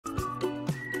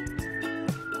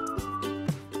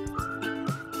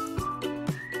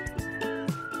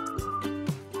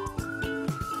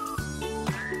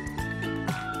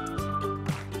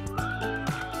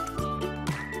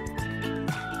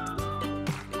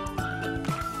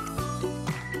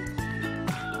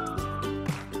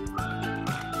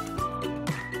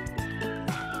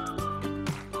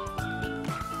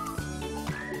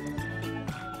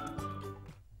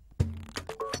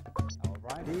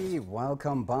Hey,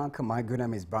 welcome back. My good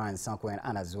name is Brian Sakwe,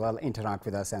 and as well interact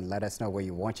with us and let us know where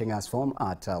you're watching us from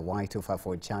at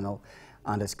Y254 channel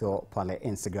 _ Pale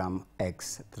Instagram,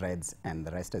 X, Threads, and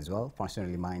the rest as well.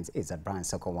 Personally, mine is at Brian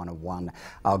Sakwe 101.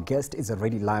 Our guest is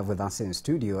already live with us in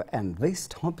studio, and this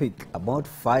topic about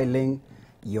filing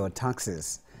your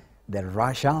taxes, the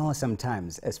rush hour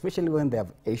sometimes, especially when they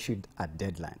have issued a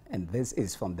deadline. And this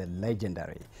is from the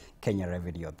legendary Kenya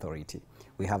Revenue Authority.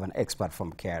 We have an expert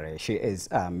from KRA. She is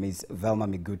Ms. Velma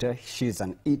Miguta. She's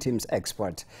an TIMS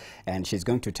expert, and she's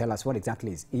going to tell us what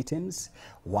exactly is TIMS.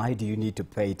 Why do you need to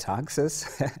pay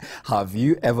taxes? Have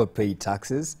you ever paid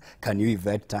taxes? Can you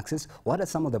evade taxes? What are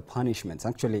some of the punishments?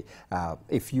 Actually,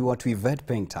 if you were to evade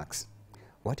paying tax,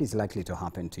 what is likely to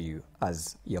happen to you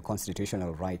as your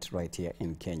constitutional right here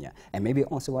in Kenya? And maybe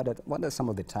also what are some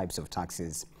of the types of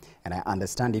taxes? And I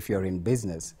understand if you're in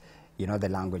business, you know the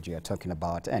language you're talking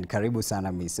about. And karibu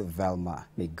sana, Ms. Velma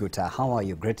Miguta. How are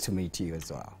you? Great to meet you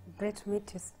as well. Great to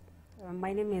meet you.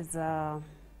 My name is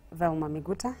Velma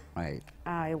Miguta. Right.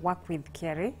 I work with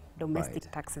KRA,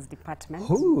 Domestic Taxes Department.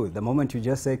 Ooh, the moment you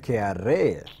just say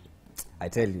KRA, I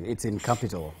tell you, it's in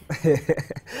capital.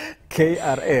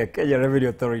 KRA, Kenya Revenue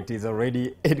Authority, is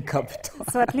already in capital.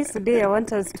 So at least today I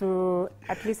want us to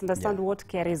at least understand what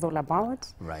KRA is all about.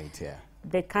 Right, yeah.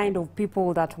 The kind of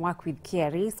people that work with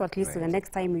KRA. So at least the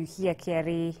next time you hear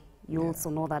KRA, you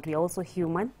also know that we are also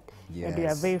human. Yes. And we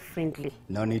are very friendly.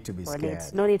 No need to be scared.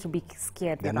 No need to be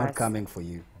scared. They're not coming for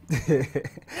you.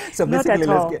 So not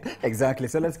basically,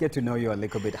 so let's get to know you a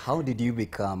little bit. How did you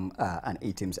become an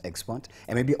TIMS expert?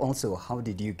 And maybe also, how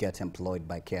did you get employed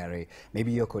by KRA?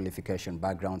 Maybe your qualification,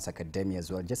 backgrounds, academia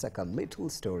as well. Just like a little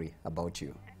story about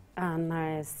you.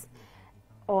 Nice.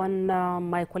 On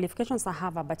my qualifications, I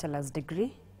have a bachelor's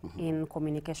degree in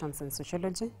communications and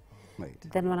sociology. Right.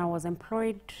 Then when I was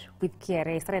employed with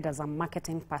KRA, I started as a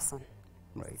marketing person.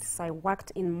 Right. So I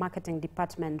worked in marketing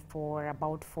department for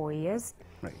about 4 years.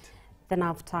 Right. Then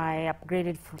after I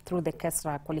upgraded through the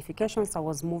KRA qualifications, I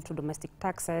was moved to domestic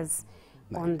taxes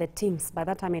on the TIMS. By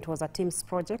that time, it was a TIMS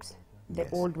project, the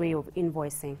old way of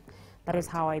invoicing. That is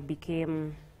how I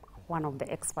became one of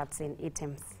the experts in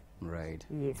TIMS. Right.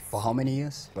 Yes. For how many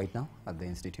years right now at the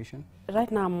institution?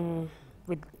 Right now I'm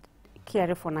with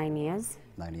KRA for 9 years.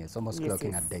 9 years, almost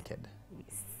clocking a decade.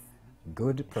 Yes.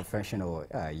 Good professional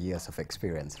years of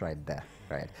experience right there,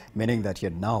 right? Meaning that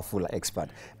you're now full expert.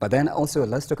 But then also,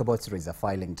 let's talk about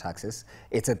filing taxes.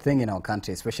 It's a thing in our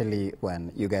country, especially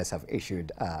when you guys have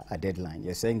issued a deadline.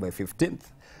 You're saying by 15th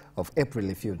of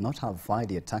April, if you not have filed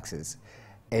your taxes,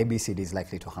 ABCD is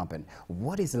likely to happen.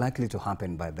 What is likely to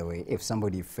happen, by the way, if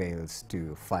somebody fails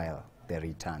to file their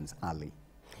returns early?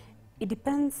 It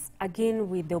depends, again,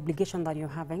 with the obligation that you're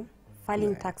having.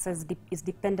 Filing taxes is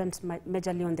dependent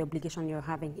majorly on the obligation you're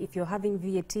having. If you're having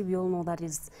VAT, we all know that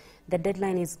the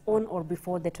deadline is on or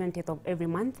before the 20th of every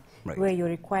month, where you're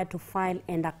required to file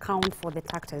and account for the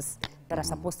taxes that are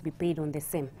supposed to be paid on the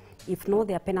same. If no,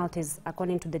 there are penalties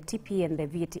according to the TP and the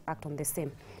VAT Act on the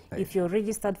same. If you're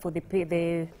registered for the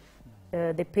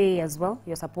pay as well,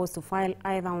 you're supposed to file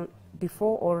either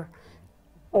before or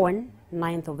on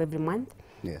 9th of every month.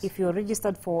 Yes. If you're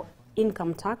registered for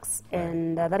income tax,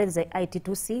 and that is the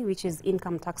IT2C, which is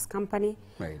income tax company,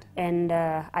 and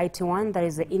IT1, that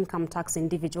is the income tax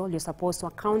individual, you're supposed to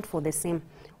account for the same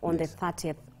on the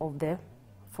 30th of the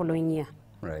following year.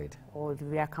 Right. Or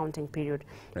the accounting period.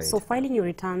 Right. So filing your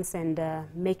returns and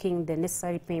making the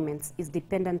necessary payments is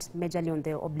dependent majorly on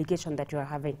the obligation that you are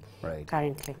having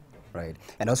currently. Right.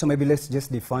 And also maybe let's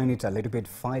just define it a little bit,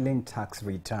 filing tax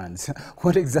returns.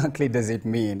 What exactly does it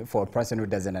mean for a person who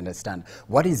doesn't understand?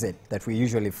 What is it that we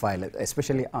usually file,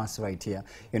 especially us right here?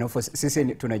 You know, for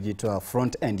sisi tunajitoa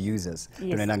front-end users.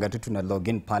 Tunaenda tu tuna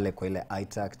login pale kwa ile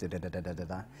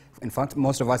iTax, In fact,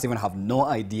 most of us even have no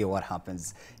idea what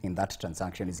happens in that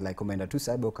transaction. It's like, umeenda tu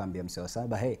cyber ukambia msewa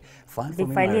cyber, hey, file for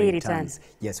me my returns.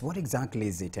 Yes, what exactly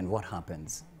is it and what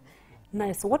happens?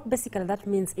 Nice. So what basically that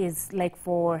means is like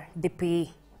for the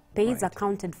pay is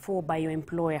accounted for by your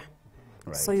employer.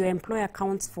 So your employer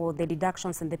accounts for the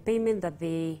deductions and the payment that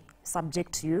they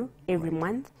subject to you every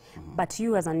month. But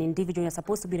you as an individual, you're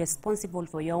supposed to be responsible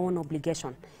for your own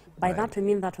obligation. By that we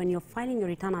mean that when you're filing your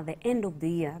return at the end of the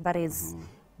year, that is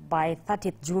by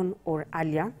 30th June or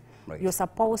earlier, you're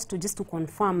supposed to just to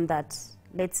confirm that,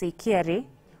 let's say KRA,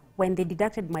 when they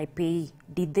deducted my pay,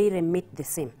 did they remit the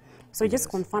same? So just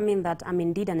confirming that I'm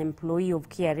indeed an employee of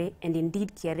KRA, and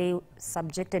indeed KRA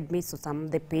subjected me to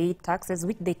the pay taxes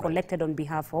which they collected on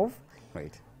behalf of,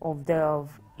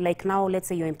 like now let's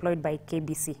say you're employed by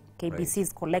KBC. KBC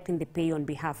is collecting the pay on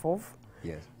behalf of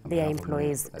Yes. their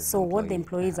employees. So what the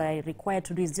employees are required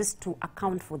to do is just to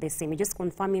account for the same. You're just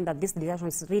confirming that this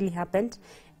deductions really happened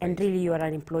and really you are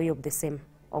an employee of the same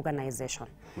organization.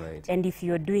 Right. And if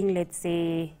you're doing, let's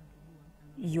say,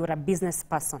 you're a business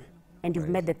person and you've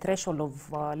met the threshold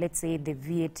of, let's say, the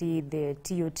VAT, the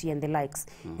TOT and the likes,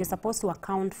 you're supposed to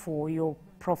account for your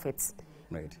profits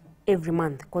every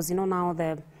month. Because, you know,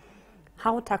 now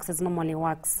how taxes normally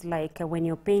works, like when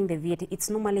you're paying the VAT, it's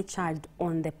normally charged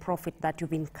on the profit that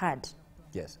you've incurred.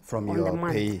 Yes, from on your the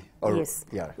month. pay. Or, yes.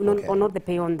 Yeah, Or not the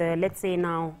pay, on the, let's say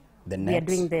now, the net, we are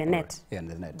doing the net. Yeah,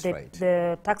 the net, right.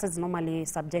 The taxes normally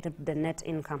subjected to the net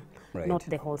income, not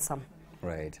the whole sum.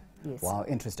 Right. Yes. Wow,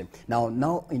 interesting. Now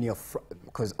in your,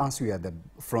 because as we are the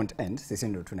front end, sisi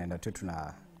ndo tunaenda tu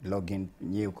tuna login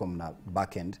new na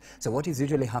back end. So what is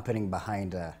usually happening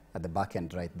behind at the back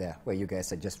end right there, where you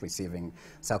guys are just receiving,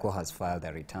 SACCO has filed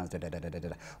their returns,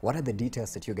 What are the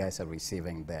details that you guys are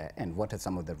receiving there, and what are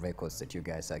some of the records that you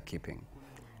guys are keeping?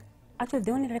 Actually,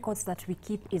 the only records that we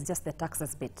keep is just the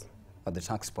taxes bit. Or the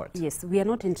tax part? Yes, we are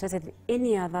not interested in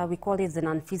any other, we call it the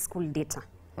non-fiscal data.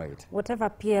 Right. Whatever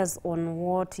appears on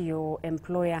what your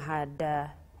employer had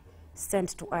sent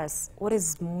to us, what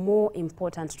is more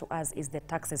important to us is the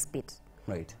taxes bit.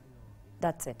 Right.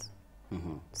 That's it.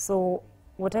 So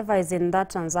whatever is in that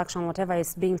transaction, whatever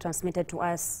is being transmitted to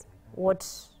us, what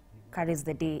carries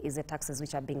the day is the taxes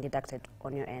which are being deducted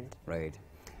on your end. Right.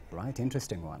 Right,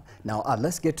 interesting one. Now,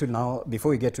 let's get to now,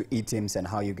 before we get to TIMS and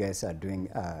how you guys are doing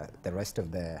the rest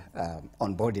of the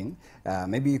onboarding,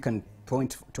 maybe you can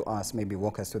point to us, maybe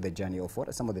walk us through the journey of what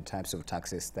are some of the types of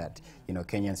taxes that, you know,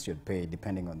 Kenyans should pay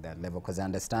depending on their level, because I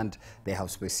understand they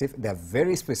have they're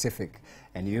very specific,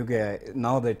 and you guys,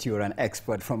 now that you're an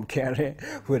expert from KRA,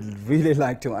 would really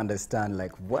like to understand,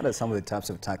 like, what are some of the types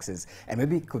of taxes, and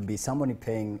maybe it could be somebody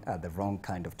paying the wrong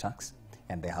kind of tax,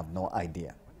 and they have no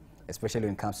idea. Especially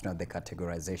when it comes to the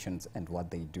categorizations and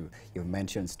what they do. You've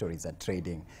mentioned stories at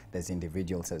trading, there's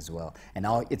individuals as well. And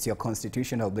now it's your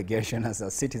constitutional obligation as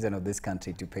a citizen of this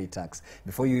country to pay tax.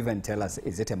 Before you even tell us,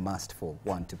 is it a must for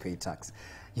one to pay tax?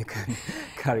 You can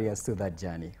carry us through that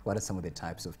journey. What are some of the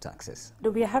types of taxes?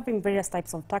 We are having various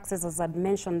types of taxes, as I'd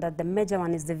mentioned, that the major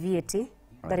one is the VAT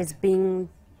that is being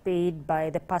paid by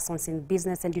the persons in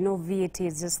business. And you know, VAT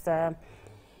is just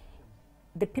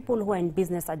the people who are in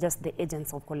business are just the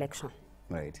agents of collection.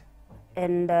 Right.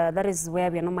 And that is where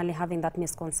we are normally having that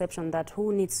misconception that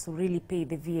who needs to really pay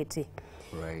the VAT.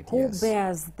 Right, who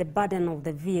bears the burden of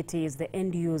the VAT is the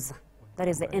end user. That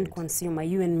is the end consumer,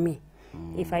 you and me.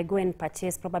 If I go and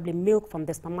purchase probably milk from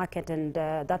the supermarket and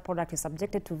that product is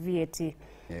subjected to VAT,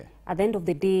 at the end of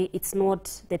the day, it's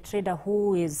not the trader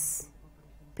who is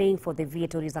paying for the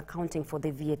VAT or is accounting for the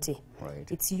VAT. Right.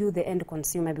 It's you, the end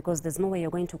consumer, because there's no way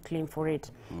you're going to claim for it.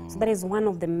 So that is one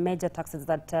of the major taxes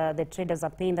that the traders are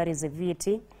paying. That is the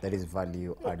VAT. That is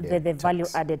value added the value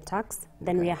added tax.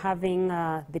 Then we are having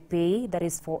the pay, that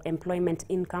is for employment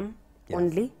income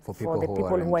only, for the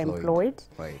people who are employed.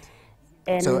 Right.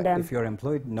 And so if you're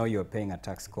employed, now you're paying a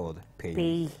tax called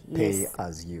pay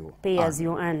as you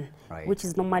earn, which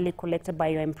is normally collected by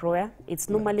your employer. It's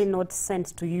normally not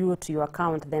sent to you, to your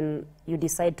account, then you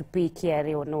decide to pay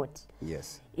KRA or not.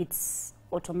 Yes. It's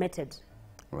automated.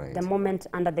 Right. The moment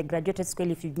under the graduated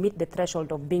scale, if you meet the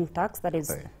threshold of being taxed, that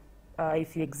is,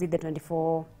 if you exceed the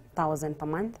 24,000 per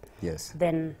month,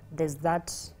 then there's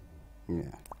that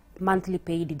monthly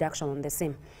pay deduction on the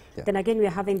same. Then again, we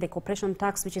are having the corporation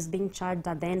tax, which is being charged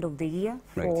at the end of the year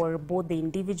for both the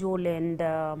individual and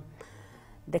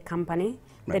the company.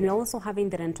 Then we're also having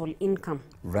the rental income.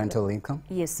 Rental income?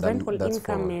 Yes, rental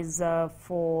income is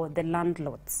for the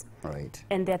landlords. Right.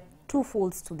 And there are two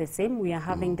folds to the same. We are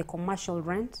having the commercial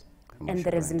rent and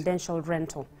the residential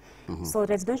rental. So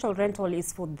residential rental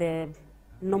is for the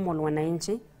normal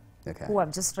wananchi who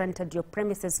have just rented your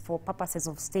premises for purposes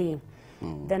of staying.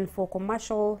 Then for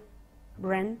commercial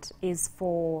rent is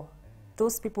for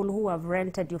those people who have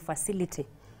rented your facility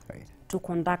to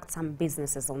conduct some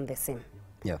businesses on the same.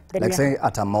 Yeah, like say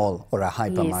at a mall or a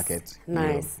hypermarket.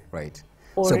 Nice. Right.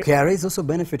 So KRA is also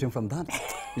benefiting from that.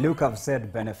 Look, I've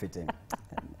said benefiting.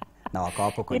 Now,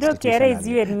 you know, KRA is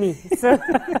you and me. So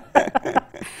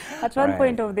at one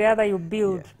point or the other, you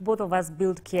build, both of us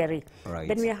build KRA.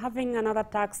 Then we are having another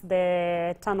tax,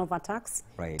 the turnover tax.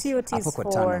 TOT is for...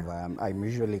 turnover, I'm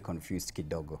usually confused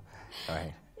kidogo.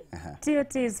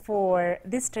 TOT is for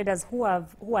these traders who are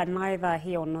neither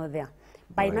here or nor there.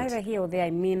 By neither here or there, I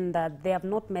mean that they have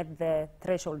not met the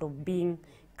threshold of being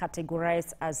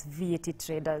categorized as VAT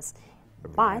traders,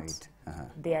 but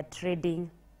they are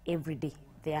trading every day.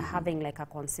 They are having like a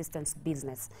consistent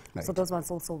business. So those ones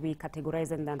also we categorize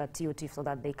them under TOT so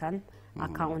that they can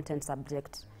account and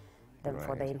subject them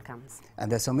for the incomes.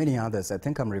 And there's so many others. I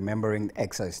think I'm remembering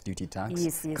excise duty tax,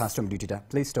 Yes, yes. custom duty tax.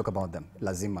 Please talk about them.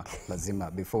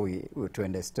 Lazima, before we to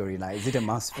end the story. Now, is it a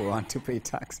must for one to pay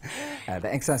tax?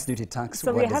 The excise duty tax,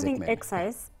 so what we're does it having mean?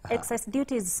 excise. Excise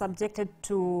duty is subjected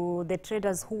to the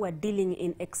traders who are dealing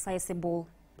in excisable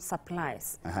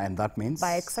supplies. And that means?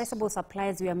 By excisable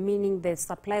supplies, we are meaning the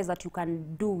supplies that you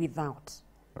can do without.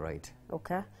 Right.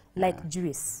 Okay? Like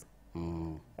juice,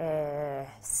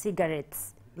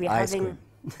 cigarettes. We are Ice having cream.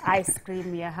 ice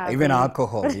cream. We are having Even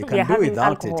alcohol. You can do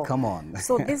without it. Come on.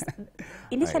 So this,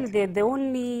 initially, the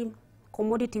only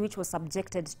commodity which was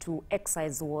subjected to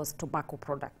excise was tobacco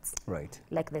products. Right.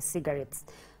 Like the cigarettes.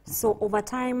 So over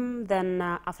time, then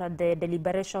after the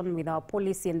deliberation with our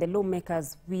policy and the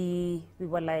lawmakers, we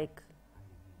were like,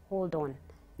 hold on.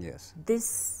 Yes.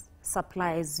 These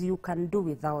supplies, you can do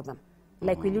without them.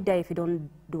 Like, will you die if you don't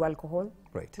do alcohol?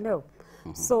 Right. No.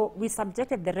 So we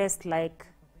subjected the rest, like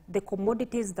the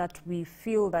commodities that we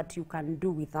feel that you can do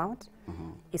without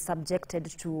is subjected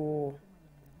to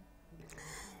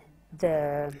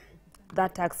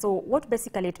that tax. So what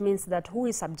basically it means that who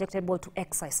is subjectable to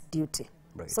excise duty.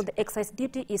 Right. So the excise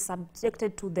duty is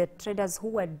subjected to the traders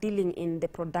who are dealing in the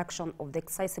production of the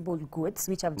excisable goods,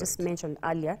 which I've just mentioned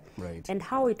earlier. Right. And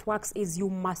how it works is you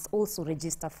must also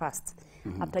register first.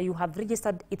 After you have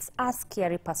registered, it's us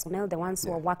KRA personnel, the ones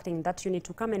who are working in that unit,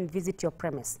 to come and visit your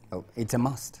premise. Oh, it's a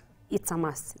must. It's a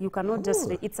must. You cannot just,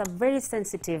 it's a very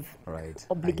sensitive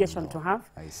obligation to have.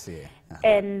 I see.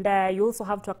 And you also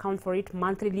have to account for it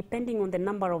monthly, depending on the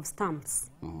number of stamps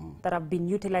that have been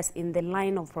utilized in the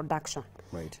line of production.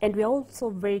 Right. And we are also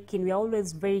very keen, we are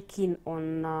always very keen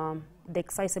on the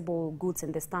excisable goods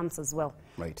and the stamps as well.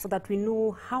 Right. So that we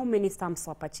know how many stamps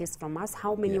were purchased from us,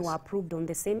 how many were approved on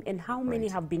the same, and how many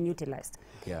have been utilized.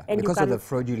 Yeah, and because of the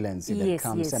fraudulency that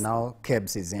comes, and now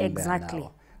KEBS is in there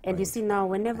now. And you see now,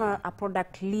 whenever a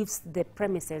product leaves the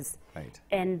premises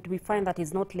and we find that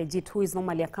it's not legit, who is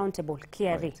normally accountable?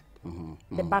 KRA.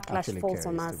 The backlash falls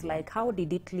on us, like, how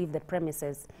did it leave the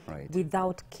premises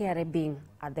without KRA being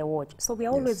at the watch? So we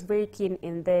are always very keen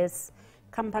in this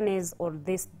companies or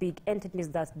these big entities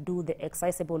that do the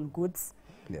excisable goods,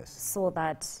 so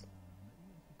that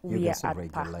we are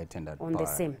at par on the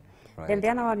same. Then the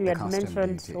other one we had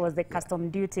mentioned was the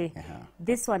custom duty.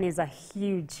 This one is a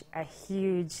huge.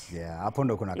 Yeah, hapo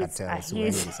ndo kuna cartels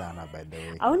wengi sana, by the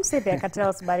way. I wouldn't say they're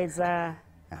cartels, but it's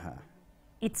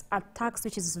a tax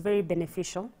which is very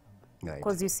beneficial.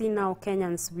 Because you see now,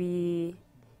 Kenyans, we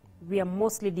are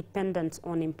mostly dependent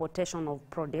on importation of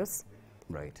produce.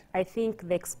 Right. I think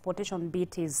the exportation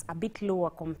bit is a bit lower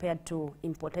compared to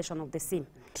importation of the same.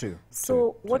 True.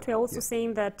 So what we're also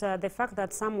saying that the fact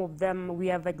that some of them, we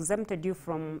have exempted you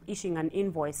from issuing an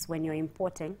invoice when you're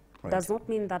importing, does not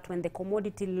mean that when the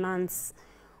commodity lands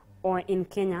or in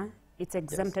Kenya, it's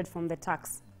exempted from the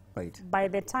tax. Right. By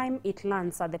the time it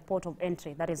lands at the port of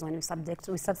entry, that is when we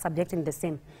start subjecting the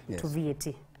same to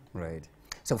VAT. Right.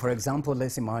 So, for example,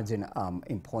 let's imagine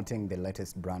importing the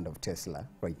latest brand of Tesla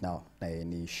right now.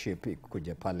 Ni ship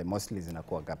kuja pale, mostly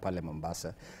zinakuwaga pale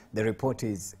Mombasa. The report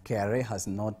is KRA has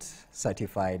not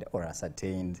certified or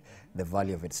ascertained the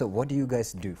value of it. So what do you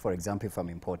guys do? For example, if I'm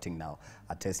importing now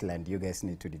a Tesla and you guys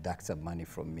need to deduct some money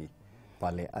from me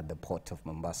pale at the port of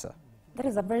Mombasa? That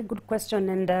is a very good question.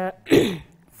 And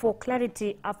for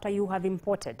clarity, after you have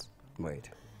imported. Right.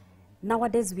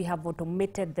 Nowadays, we have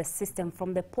automated the system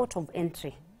from the port of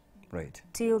entry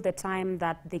till the time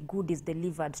that the good is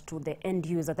delivered to the end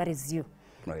user, that is you.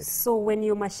 Right. So when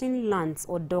your machine lands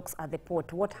or docks at the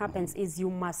port, what happens is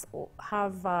you must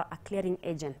have a clearing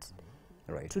agent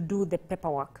to do the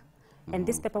paperwork. And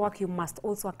this paperwork, you must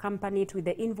also accompany it with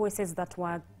the invoices that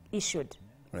were issued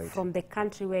from the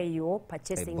country where you're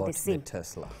purchasing the SIM.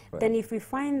 Tesla. Then if we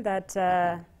find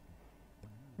that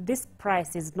this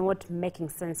price is not making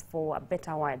sense, for a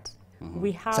better word,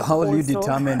 we have. So how will you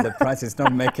determine the price is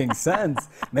not making sense?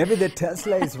 Maybe the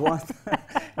Tesla is worth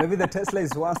maybe the Tesla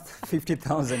is worth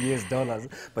 $50,000 US,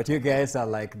 but you guys are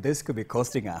like, this could be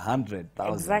costing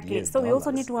 $100,000 Exactly. So we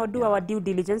also need to do our due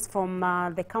diligence from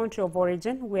the country of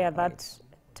origin where that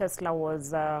Tesla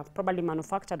was probably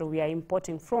manufactured or we are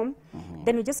importing from.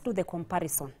 Then we just do the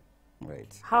comparison.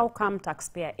 Right. How come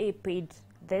taxpayer A paid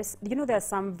this? You know, there are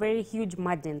some very huge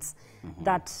margins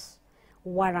that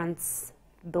warrants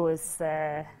those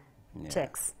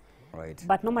checks. Right.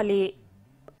 But normally,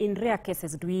 in rare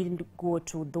cases, do we go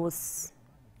to those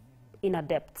inner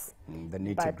depths? The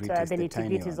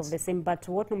nitty-gritties of the same. But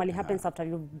what normally happens after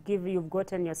you've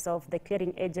gotten yourself the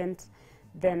clearing agent,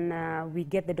 then we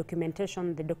get the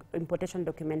documentation, the importation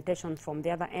documentation from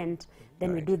the other end.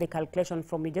 Then we do the calculation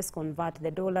from, we just convert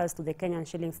the dollars to the Kenyan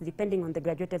shillings, depending on the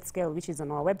graduated scale, which is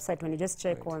on our website. When you just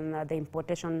check on the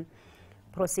importation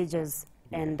procedures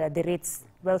and the rates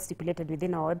well stipulated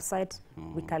within our website,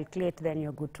 we calculate, then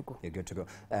you're good to go. You're good to go.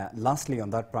 Lastly, on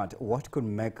that part, what could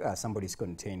make somebody's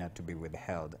container to be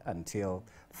withheld until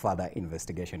further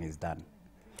investigation is done?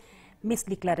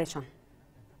 Misdeclaration.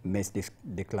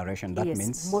 Misdeclaration, that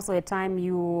means? Most of the time,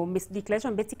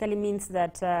 misdeclaration basically means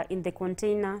that in the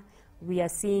container, we are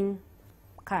seeing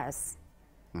cars.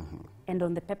 And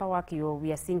on the paperwork,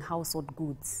 we are seeing household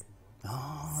goods.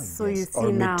 Oh, so yes. you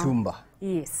see now, mitumba.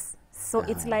 Yes. So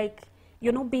it's like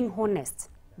you're not being honest.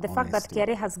 The fact that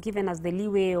KRA has given us the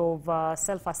leeway of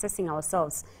self-assessing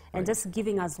ourselves and just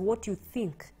giving us what you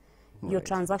think your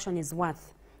transaction is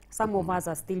worth. Some of us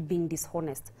are still being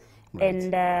dishonest.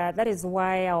 And that is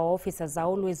why our officers are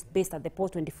always based at the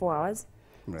post 24 hours,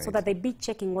 so that they be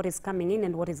checking what is coming in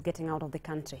and what is getting out of the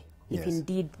country, if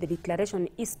indeed the declaration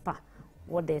is per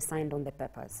what they signed on the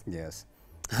papers. Yes.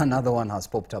 Another one has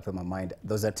popped up in my mind.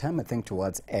 There was a time, I think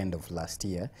towards end of last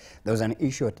year, there was an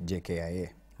issue at JKIA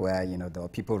where, you know, there were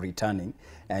people returning,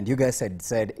 and you guys had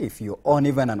said if you own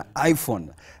even an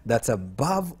iPhone that's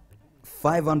above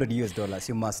 $500 US,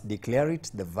 you must declare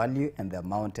it, the value and the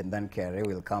amount, and then KRA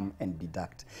will come and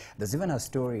deduct. There's even a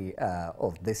story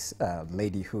of this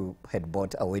lady who had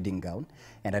bought a wedding gown,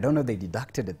 and I don't know, they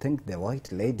deducted, I think, the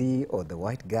white lady or the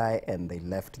white guy, and they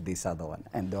left this other one.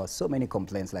 And there were so many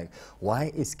complaints like,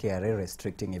 why is KRA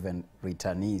restricting even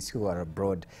returnees who are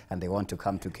abroad and they want to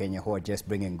come to Kenya, who are just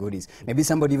bringing goodies? Maybe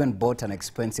somebody even bought an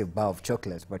expensive bar of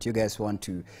chocolates, but you guys want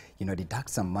to, you know, deduct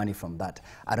some money from that.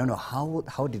 I don't know,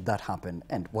 how did that happen,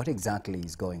 and what exactly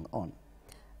is going on?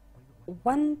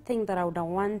 One thing that I would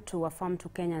want to affirm to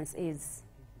Kenyans is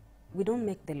we don't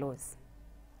make the laws.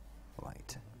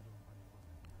 Right.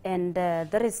 And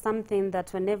that is something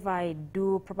that whenever I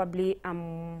do, probably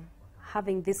I'm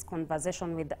having this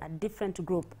conversation with a different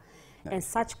group, and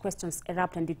such questions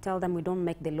erupt, and you tell them we don't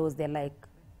make the laws, they're like,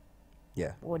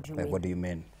 yeah. What do you like, mean? What do you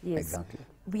mean? Yes. Exactly.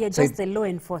 We are just the law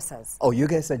enforcers. Oh, you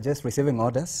guys are just receiving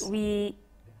orders? We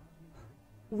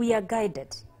are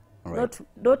guided. Right.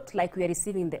 Not like we are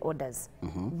receiving the orders.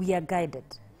 We are guided.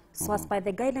 So as by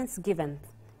the guidance given,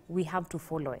 we have to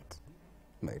follow it.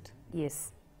 Right.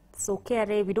 Yes. So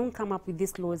KRA, we don't come up with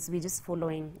these laws, we're just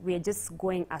following, we are just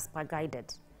going as per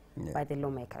guided by the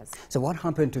lawmakers. So what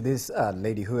happened to this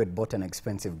lady who had bought an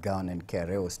expensive gown and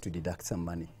KRA was to deduct some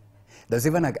money? There's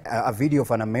even a video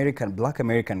of an black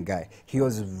American guy. He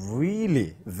was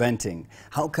really venting.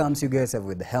 How comes you guys have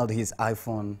withheld his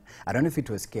iPhone? I don't know if it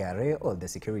was KRA or the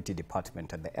security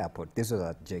department at the airport. This was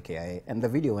at JKIA, and the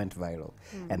video went viral.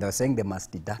 And they were saying they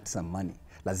must deduct some money.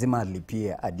 Lazima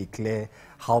alipie, declare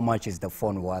how much is the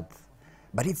phone worth.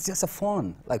 But it's just a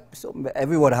phone. Like, so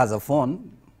everyone has a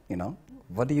phone, you know.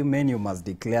 What do you mean you must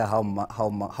declare how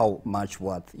much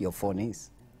worth your phone is?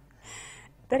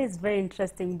 That is very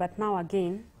interesting, but now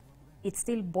again, it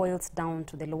still boils down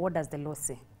to the law. What does the law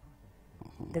say?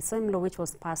 The same law which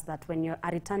was passed that when you're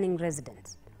a returning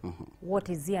resident, what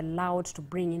is he allowed to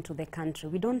bring into the country?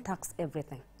 We don't tax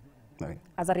everything. Right.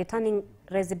 As a returning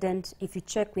resident, if you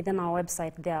check within our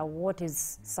website, there are what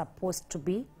is supposed to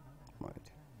be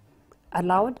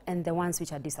allowed and the ones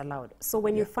which are disallowed. So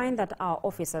when you find that our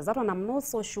officers, that one I'm not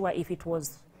so sure if it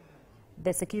was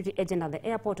the security agent at the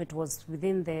airport, it was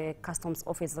within the customs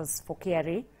officers for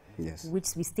KRA,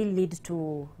 which we still need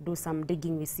to do some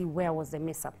digging. We see where was the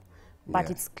mess up.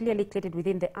 But it's clearly stated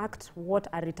within the act what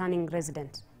a returning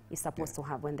resident is supposed to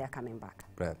have when they're coming back.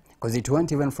 Right. Because it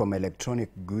went even from electronic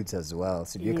goods as well.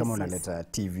 So you come on a letter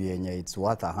TV and it's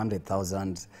worth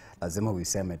 100,000. Lazima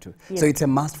useme tu. So it's a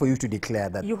must for you to declare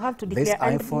that you have to declare, this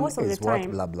and iPhone most of the is time,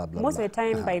 worth blah, blah, blah, most blah. of the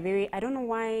time, by the way, I don't know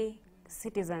why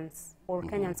citizens or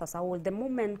Kenyans as a whole, the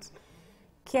moment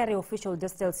KRA official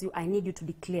just tells you, I need you to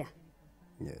declare.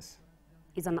 Yes.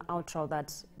 It's an outro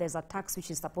that there's a tax which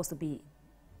is supposed to be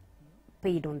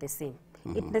paid on the same.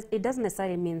 It doesn't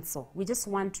necessarily mean so. We just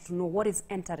want to know what is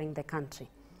entering the country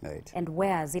and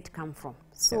where has it come from.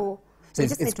 So, so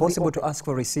it's possible to ask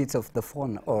for receipts of the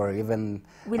phone, or even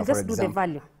we'll just do the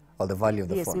value. Or the value of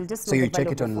the phone. We'll just so you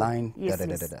check it online. We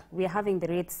are having the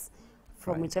rates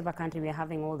from whichever country we are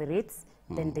having all the rates.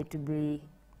 Then they to be.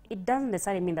 It doesn't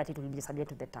necessarily mean that it will be subject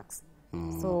to the tax.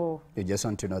 So you just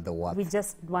want to know the worth. We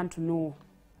just want to know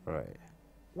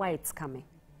why it's coming.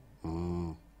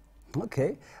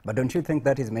 Okay, but don't you think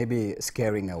that is maybe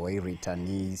scaring away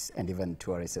returnees and even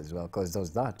tourists as well? Because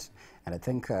there's that. And I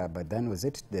think by then, was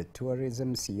it the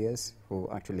tourism CS who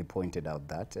actually pointed out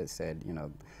that, said, you know,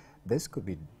 this could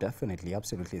be definitely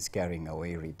absolutely scaring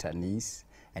away returnees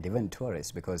and even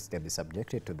tourists, because they'll be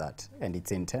subjected to that, and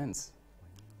it's intense.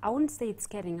 I wouldn't say it's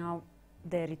scaring out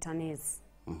the returnees.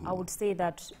 I would say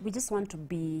that we just want to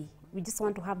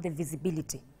have the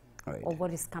visibility of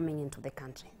what is coming into the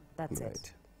country. That's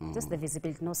it. Just the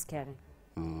visibility, no scaring.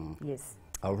 Yes.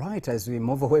 All right, as we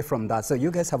move away from that, so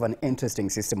you guys have an interesting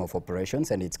system of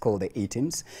operations, and it's called the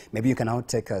TIMS. Maybe you can now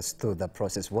take us through the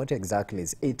process. What exactly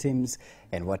is TIMS,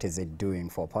 and what is it doing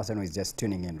for a person who is just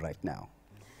tuning in right now?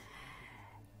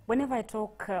 Whenever I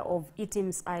talk of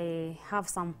TIMS, I have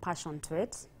some passion to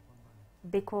it,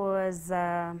 because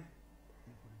there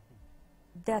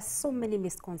are so many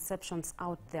misconceptions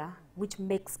out there which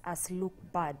makes us look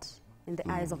bad in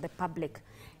the eyes of the public.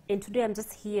 And today I'm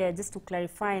just here just to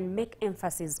clarify and make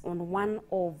emphasis on one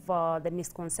of the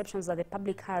misconceptions that the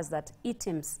public has, that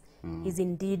TIMS is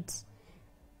indeed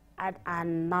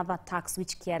another tax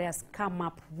which KRA has come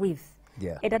up with.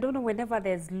 Yeah. And I don't know, whenever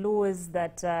there's laws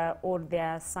that, or there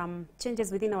are some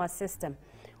changes within our system,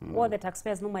 what the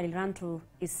taxpayers normally run to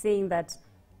is saying that,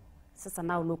 so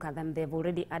now look at them, they've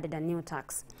already added a new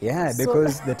tax. Yeah,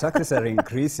 because the taxes are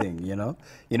increasing, you know.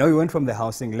 You know, we went from the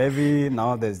housing levy,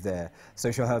 now there's the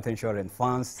social health insurance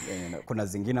funds, kuna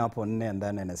zingine hapo nne, and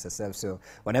then NSSF. So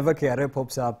whenever KRA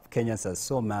pops up, Kenyans are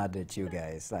so mad at you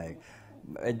guys. Like,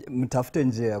 mtafute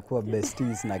nje ya kuwa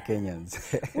besties na Kenyans.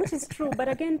 Which is true, but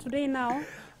again today now,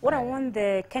 what I want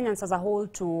the Kenyans as a whole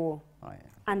to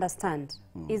understand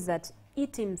is that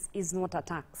TIMS is not a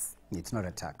tax. It's not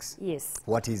a tax. Yes.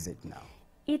 What is it now?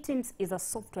 TIMS is a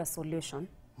software solution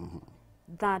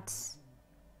that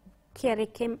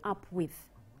KRA came up with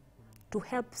to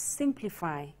help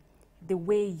simplify the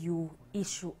way you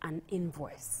issue an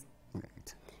invoice.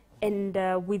 Right.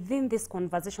 And within this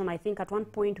conversation, I think at one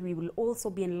point we will also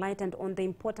be enlightened on the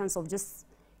importance of just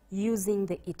using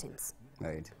the TIMS.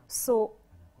 Right. So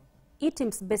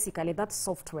TIMS, basically, that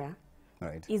software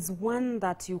is one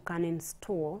that you can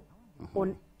install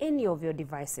on any of your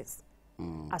devices,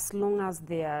 as long as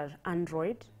they are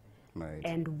Android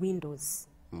and Windows.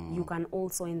 You can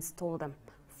also install them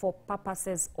for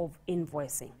purposes of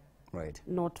invoicing,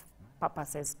 not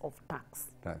purposes of tax.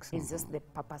 It's just the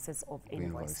purposes of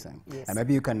invoicing. Yes. And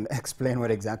maybe you can explain what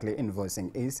exactly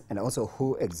invoicing is, and also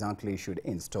who exactly should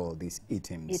install this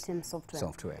TIMS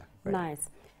software. Right. Nice.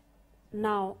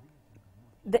 Now,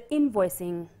 the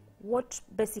invoicing, what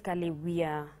basically we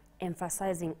are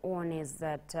emphasizing on is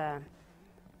that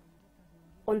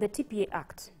on the TPA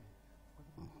Act,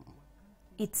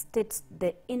 it states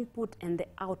the input and the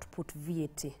output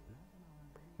VAT.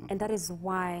 And that is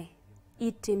why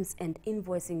TIMS and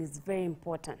invoicing is very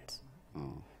important.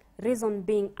 Reason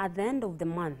being, at the end of the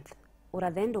month or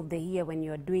at the end of the year, when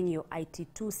you are doing your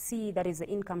IT2C, that is the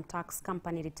income tax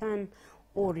company return,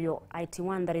 or your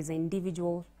IT1, that is the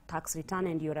individual tax return,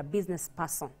 and you're a business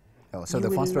person. Oh, so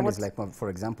the first one is like, for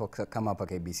example, Kama pa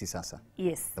KBC Sasa.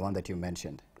 Yes. The one that you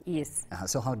mentioned. Yes.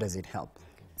 So how does it help?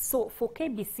 So for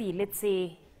KBC, let's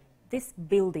say this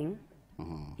building,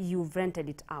 you've rented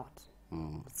it out.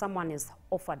 Someone is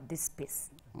offered this space.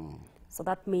 So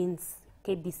that means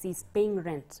KBC is paying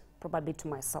rent, probably to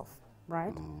myself,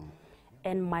 right?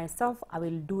 And myself, I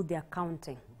will do the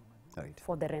accounting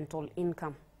for the rental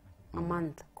income a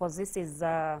month, because this is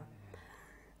a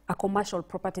commercial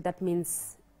property. That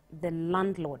means the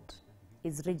landlord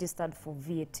is registered for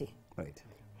VAT. Right.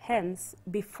 Hence,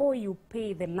 before you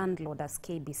pay the landlord as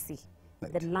KBC,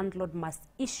 the landlord must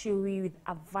issue you with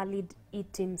a valid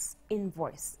TIMS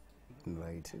invoice.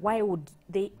 Right. Why would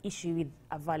they issue with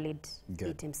a valid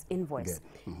TIMS invoice?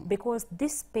 Because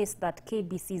this space that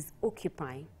KBC is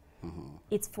occupying,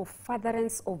 it's for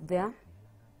furtherance of their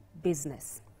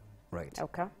business. Right.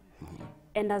 Okay.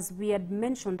 And as we had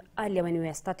mentioned earlier when we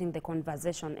were starting the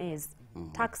conversation, is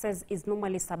taxes is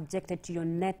normally subjected to your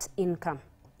net income.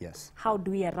 Yes. How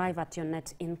do we arrive at your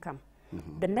net income?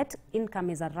 The net income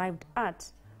is arrived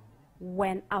at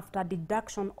when, after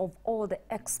deduction of all the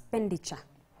expenditure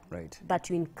that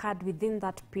you incurred within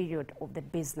that period of the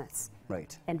business,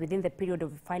 and within the period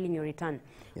of filing your return.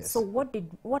 Yes. So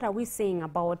what are we saying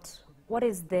about what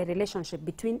is the relationship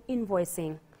between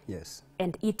invoicing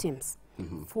and TIMS?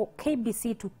 For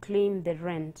KBC to claim the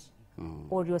rent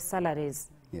or your salaries,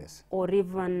 or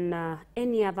even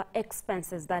any other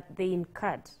expenses that they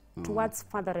incurred towards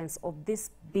furtherance of this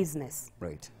business,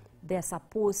 they're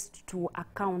supposed to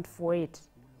account for it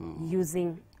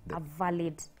using a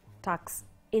valid tax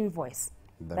invoice.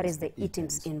 That is the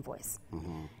TIMS invoice.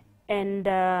 And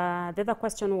the other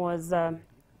question was,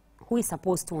 who is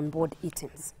supposed to onboard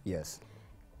TIMS? Yes.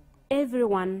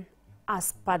 Everyone,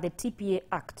 as per the TPA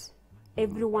Act,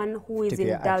 everyone who is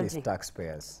TPA Act is indulging.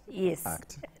 Taxpayers Yes.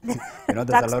 Act. You know,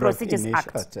 there's Tax a lot Procedures of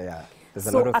Act. yeah, there's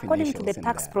a So lot of according to the initials in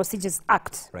Tax there. Procedures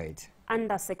Act, Right.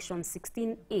 under section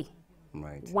 16A,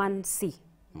 Right. 1C,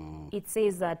 it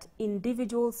says that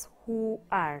individuals who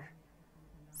are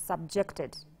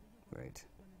subjected Right.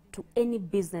 to any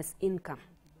business income,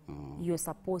 you're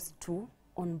supposed to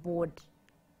onboard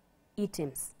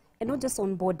TIMS. And not just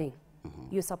onboarding,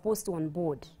 you're supposed to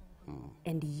onboard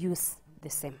and use the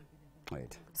same.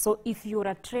 Right. So if you're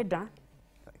a trader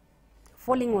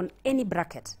falling on any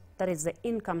bracket, that is the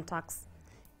income tax,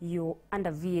 you're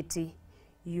under VAT,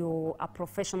 you're a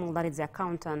professional, that is the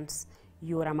accountants,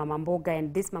 you're a mamamboga,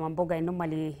 and this mamamboga, I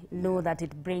normally know that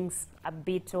it brings a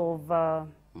bit of...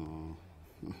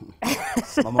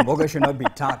 Mamamboga should not be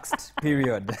taxed,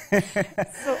 period.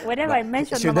 So whenever I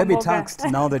mention should they be mamamboga, taxed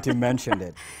now that you mentioned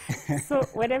it? so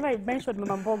whenever I mention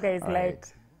mamamboga, is like,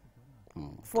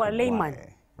 for a layman,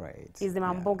 Right. is the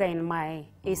mamamboga in my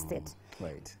estate.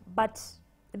 Right. But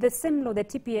the same law, the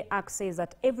TPA Act, says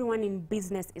that everyone in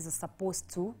business is supposed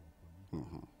to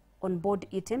onboard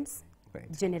TIMS,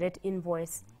 Right. generate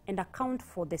invoice, and account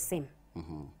for the same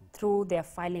through their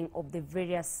filing of the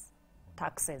various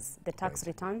taxes, the tax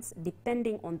returns,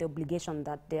 depending on the obligation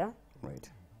that they're Right.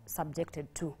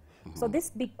 subjected to. So this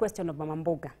big question of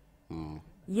mamamboga,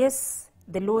 yes,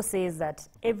 the law says that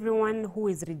everyone who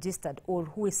is registered or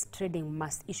who is trading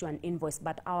must issue an invoice,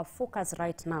 but our focus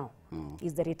right now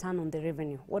is the return on the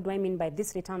revenue. What do I mean by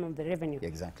this return on the revenue?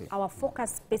 Exactly. Our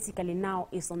focus basically now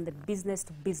is on the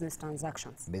business-to-business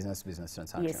transactions. Business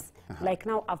transaction. Yes. Like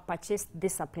now I've purchased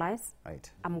these supplies.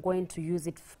 Right. I'm going to use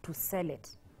it to sell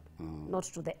it. Not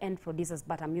to the end producers,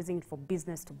 but I'm using it for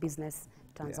business-to-business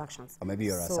transactions. Or maybe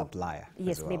you're a supplier.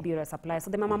 Yes, as well. maybe you're a supplier. So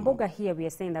the mamamboga here, we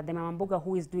are saying that the mamamboga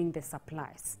who is doing the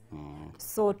supplies.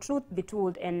 So truth be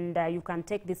told, and you can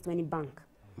take this to any bank,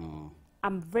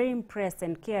 I'm very impressed,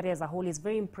 and KRA as a whole is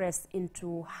very impressed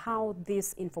into how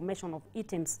this information of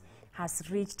TIMS has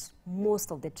reached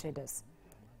most of the traders.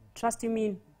 Trust you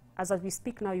me, as we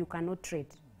speak now, you cannot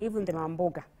trade. Even the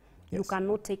mamamboga, you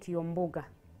cannot take your mboga,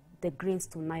 the greens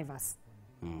to Naivas,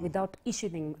 without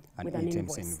issuing with an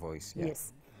invoice.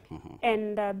 Yes.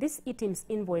 And this TIMS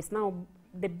invoice, now,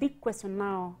 the big question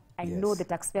now, I know the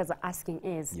taxpayers are asking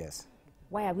is,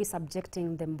 why are we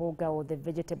subjecting the mboga or the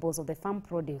vegetables or the farm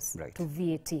produce to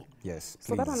VAT? Yes,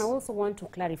 so that one I also want to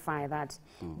clarify that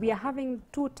we are having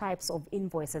two types of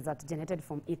invoices that are generated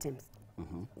from TIMS.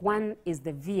 One is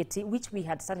the VAT, which we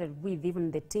had started with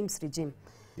even the TIMS regime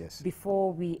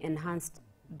before we enhanced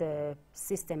the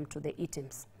system to the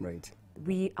TIMS. Right.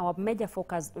 Our major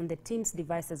focus on the TIMS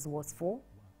devices was for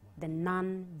the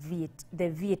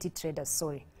VAT traders,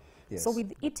 sorry. Yes. So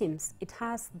with TIMS, it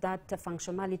has that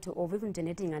functionality of even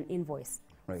generating an invoice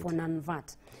for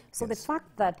non-VAT. So the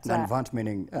fact that non-VAT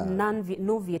meaning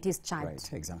no VAT is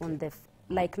charged on the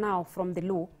like now from the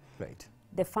law,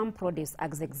 the farm produce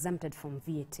is exempted from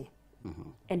VAT.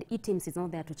 And TIMS is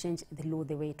not there to change the law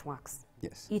the way it works.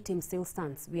 Yes. TIMS still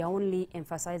stands. We are only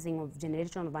emphasizing of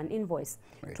generation of an invoice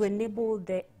to enable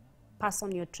the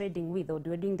person you're trading with or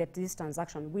doing this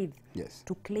transaction with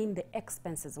to claim the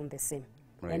expenses on the same.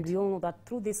 And we all know that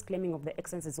through this claiming of the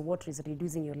expenses, what is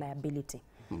reducing your liability.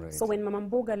 So when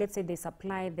mamamboga, let's say they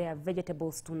supply their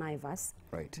vegetables to Naivas,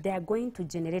 they are going to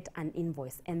generate an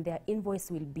invoice, and their invoice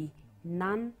will be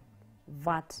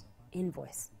non-VAT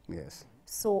invoice. Yes.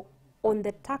 So on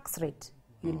the tax rate,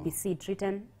 you'll be see it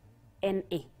written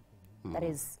NA, that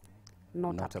is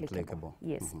not applicable.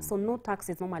 Yes, so no tax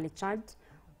is normally charged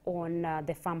on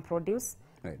the farm produce.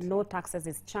 No taxes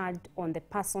is charged on the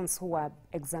persons who are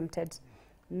exempted.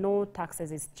 No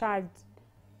taxes is charged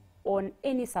on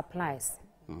any supplies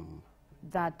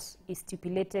that is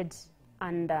stipulated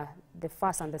under the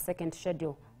first and the second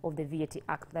schedule of the VAT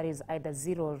Act, that is either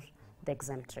zero or the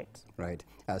exempt rate. Right.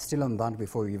 Still on that,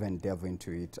 before we even delve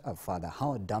into it further,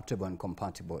 how adaptable and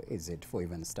compatible is it for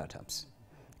even startups?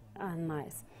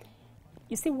 Nice.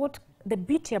 You see, what the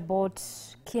beauty about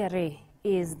KRA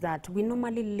is that we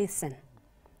normally listen.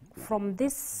 From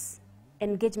this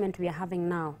engagement we are having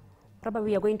now,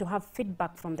 probably we are going to have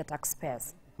feedback from the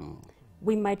taxpayers.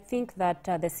 We might think that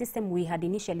the system we had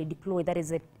initially deployed, that is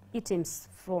the TIMS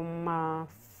from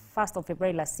 1st of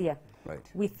February last year,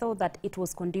 we thought that it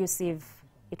was conducive,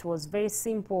 it was very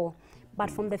simple,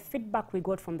 but from the feedback we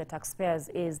got from the taxpayers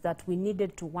is that we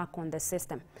needed to work on the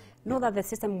system. Not that the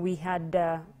system we had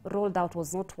rolled out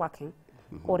was not working,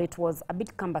 or it was a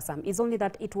bit cumbersome. It's only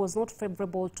that it was not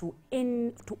favorable to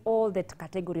all the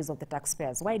categories of the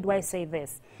taxpayers. Why do I say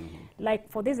this?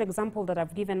 Like for this example that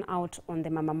I've given out on the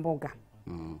mamamboga,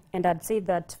 and I'd say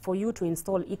that for you to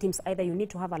install TIMS, either you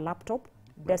need to have a laptop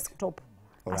desktop,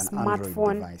 or a an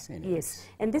smartphone. device, Yes.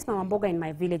 And this mama mboga in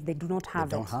my village, they do not have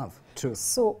They don't have. True.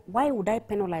 So why would I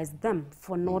penalize them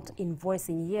for not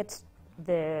invoicing, yet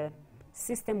the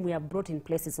system we have brought in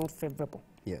place is not favorable?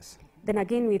 Yes. Then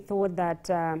again, we thought that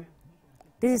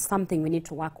this is something we need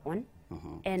to work on.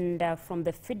 And from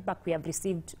the feedback we have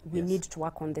received, we need to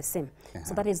work on the same.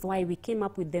 So that is why we came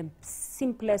up with the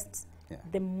simplest,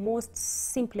 the most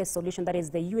simplest solution, that is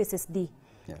the USSD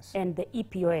and the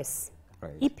EPOS.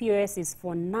 Right. EPOS is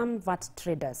for non-VAT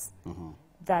traders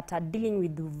that are dealing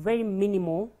with very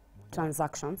minimal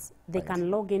transactions. They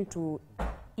can log into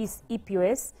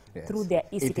EPOS through their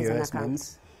e-citizen EPOS account.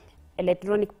 means?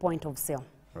 Electronic point of sale.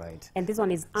 Right. And this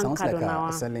one is anchored on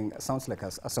our... Sounds like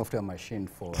a software machine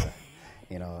for,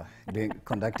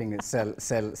 conducting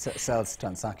sales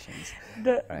transactions.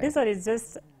 This one is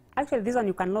just... Actually, this one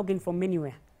you can log in from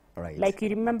anywhere. Right. Like you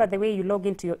remember the way you log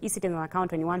into your e-citizen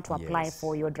account when you want to apply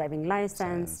for your driving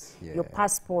license, your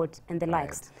passport, and the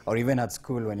likes. Or even at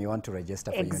school when you want to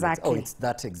register for units. Oh, it's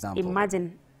that example.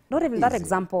 Imagine, not even that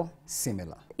example.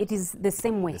 Similar. It is the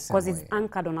same way because it's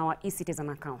anchored on our e-citizen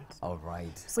account. All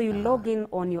right. So you log in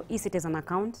on your e-citizen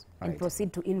account and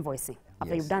proceed to invoicing.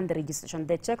 After you've done the registration,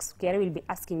 the checks KRA will be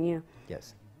asking you,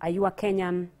 are you a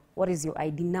Kenyan? What is your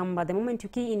ID number? The moment you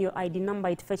key in your ID number,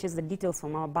 it fetches the details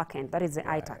from our backend. That is the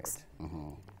iTax.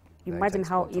 You imagine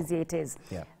how easy it is.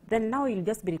 Then now you'll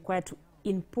just be required to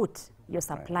input your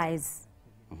supplies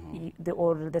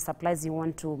or the supplies you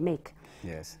want to make.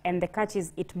 Yes. And the catch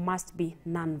is it must be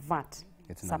non-VAT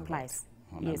supplies.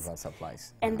 Non-VAT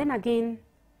supplies. And then again,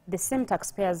 the same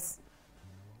taxpayers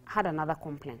had another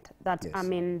complaint that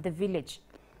I'm in the village.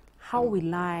 How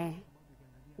will I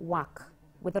work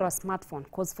without a smartphone?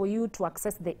 Because for you to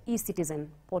access the e-citizen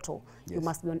portal, you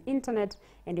must be on internet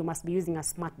and you must be using a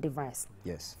smart device.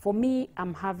 Yes. For me,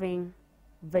 I'm having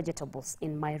vegetables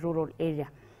in my rural area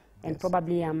and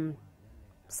probably I'm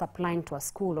supplying to a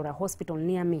school or a hospital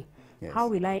near me. How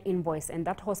will I invoice? And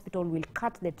that hospital will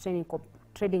cut the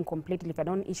trading completely if I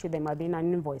don't issue them an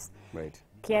invoice. Right.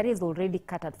 KRA is already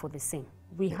catered for the same.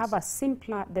 We have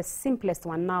the simplest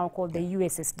one now called the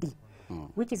USSD.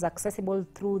 Which is accessible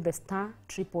through the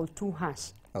 *222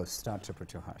 hash. Oh,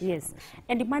 *222 hash. Yes.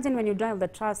 And imagine when you dial the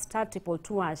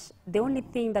 *222 hash, the only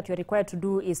thing that you're required to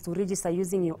do is to register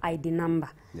using your ID number.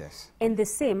 Yes. And the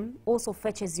same also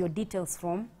fetches your details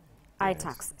from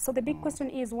iTax. So the big question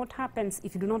is, what happens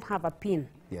if you do not have a PIN?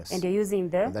 And you're using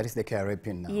the... That is the KRA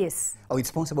PIN now. Yes. Oh,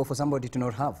 it's possible for somebody to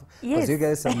not have? Yes. Because you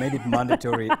guys have made it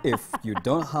mandatory. If you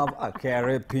don't have a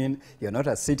KRA PIN, you're not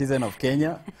a citizen of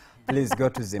Kenya, please go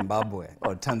to Zimbabwe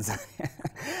or Tanzania.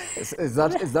 Is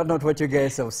that not what you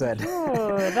guys have said?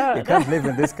 No, you can't live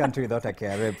in this country without a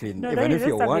KRA PIN, even if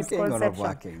you're working or not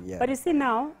working. But you see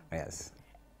now,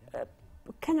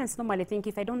 Kenyans normally think,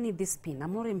 if I don't need this PIN,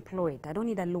 I'm not employed, I don't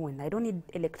need a loan, I don't need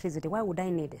electricity, why would I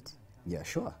need it? Yeah,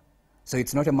 sure. So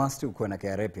it's not a must to go on a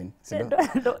KRA PIN?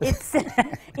 No,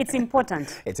 it's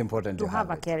important. It's important to have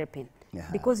a KRA PIN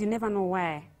because you never know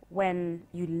when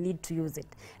you need to use it.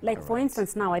 Like for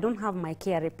instance, now I don't have my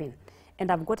KRA PIN and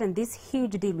I've gotten this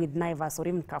huge deal with Naivas or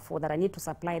even Carrefour that I need to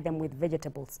supply them with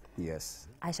vegetables. Yes.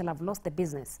 I shall have lost the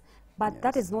business. But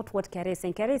that is not what KRA is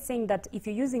saying. KRA is saying that if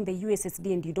you're using the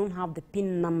USSD and you don't have the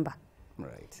PIN number,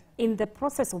 in the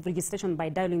process of registration by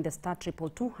dialing the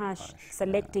 *222 hash,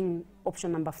 selecting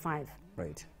option number 5,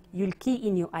 you'll key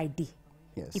in your ID.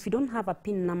 If you don't have a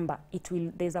PIN number,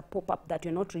 there's a pop-up that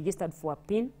you're not registered for a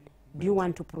PIN. Do you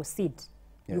want to proceed?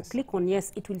 You click on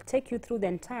yes, it will take you through the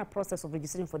entire process of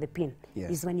registration for the PIN.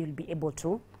 Is when you'll be able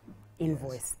to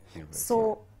invoice.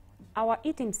 So our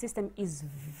TIMS system is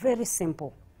very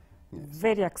simple,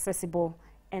 very accessible,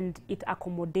 and it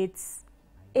accommodates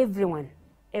everyone,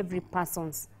 every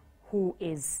person who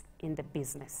is in the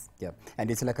business.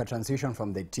 And it's like a transition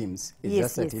from the TIMS. It's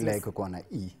just that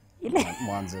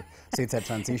so it's a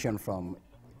transition from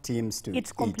TIMS to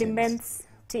it complements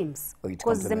TIMS,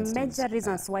 because the major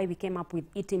reasons why we came up with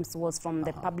TIMS was from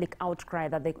the public outcry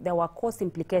that there were cost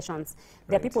implications.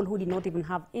 There are people who did not even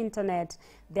have internet.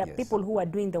 There are people who are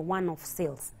doing the one-off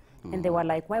sales. And they were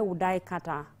like, why would I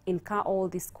incur all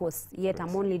these costs, yet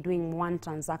I'm only doing one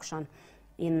transaction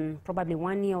in probably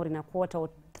 1 year or in a quarter or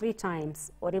 3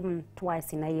 times or even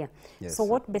twice in a year. So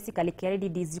what basically KRA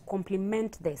did is you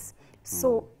complement this.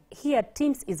 So here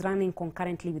TIMS is running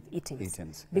concurrently with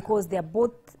TIMS because they are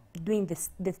both doing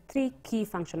the 3 key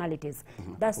functionalities.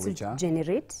 That's to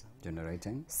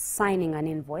generating, signing an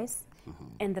invoice,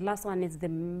 and the last one is the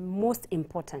most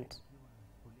important,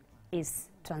 is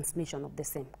transmission of the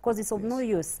same. Because it's of no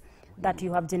use that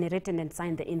you have generated and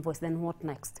signed the invoice, then what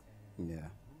next?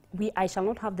 I shall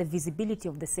not have the visibility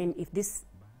of the same if this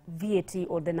VAT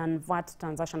or the non-VAT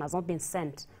transaction has not been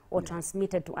sent or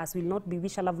transmitted to us will not be, we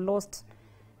shall have lost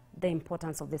the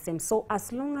importance of the same. So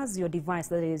as long as your device,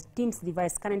 that is TIMS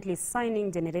device, currently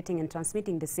signing, generating and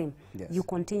transmitting the same, you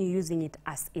continue using it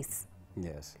as is.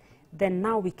 Yes. Then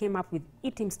now we came up with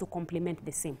eTIMS to complement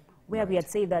the same, where we had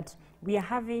said that we are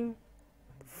having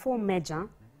 4 major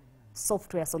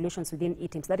software solutions within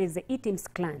eTIMS. That is the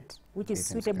eTIMS client, which is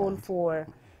suitable for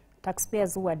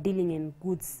taxpayers who are dealing in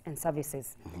goods and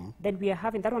services. Then we are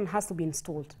having, that one has to be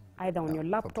installed either on your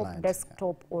laptop,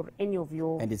 desktop, or any of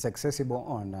your... And it's accessible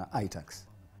on iTax?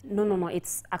 No,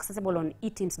 it's accessible on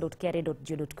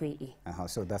etims.kra.go.ke.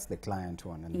 So that's the client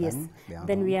one. And yes.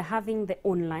 Then we are having the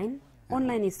online.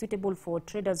 Online is suitable for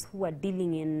traders who are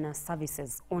dealing in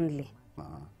services only.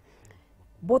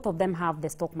 Both of them have the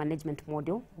stock management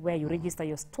module, where you register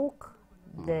your stock,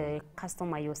 the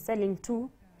customer you're selling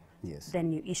to,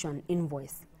 then you issue an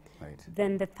invoice.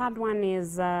 Then the third one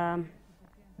is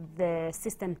the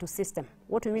system to system.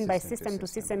 What we mean by system to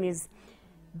system is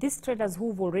these traders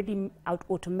who've already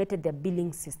automated their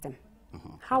billing system.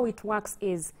 How it works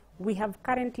is we have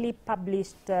currently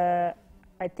published, I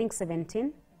think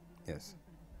 15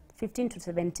 to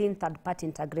 17 third-party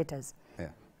integrators.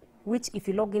 Which if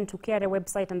you log into KRA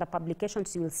website under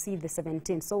publications, you will see the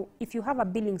 17. So if you have a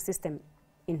billing system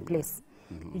in place,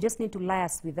 you just need to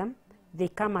liaise with them. They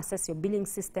come assess your billing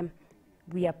system,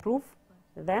 we approve,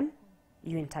 then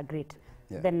you integrate.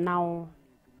 Then now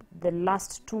the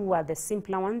last 2 are the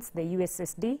simpler ones, the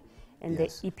USSD and the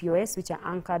EPOS, which are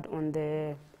anchored on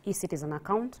the eCitizen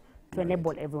account to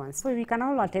enable everyone. So we can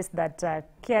all attest that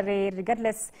KRA,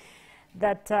 regardless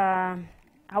that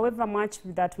however much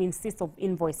that we insist of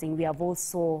invoicing, we have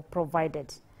also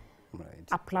provided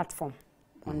a platform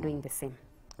on doing the same.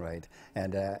 Right.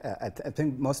 And I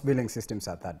think most billing systems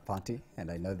are third party,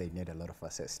 and I know they need a lot of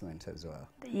assessment as well.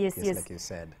 Yes. Like you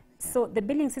said. So the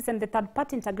billing system, the third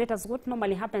party integrators, what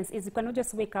normally happens is you cannot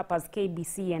just wake up as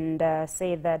KBC and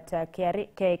say that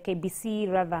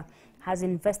KBC rather has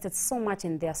invested so much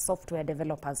in their software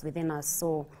developers within us.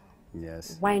 So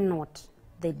why not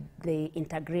they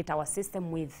integrate our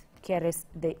system with KRA's,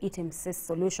 the eTIMS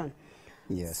solution?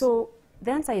 So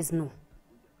the answer is no.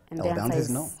 And the answer is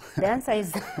no. The answer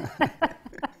is the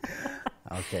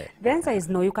answer is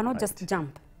no. You cannot just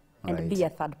jump and be a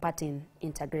third-party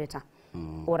integrator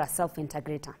or a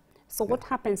self-integrator. So what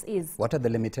happens is... What are the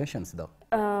limitations, though?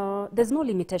 There's no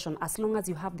limitation as long as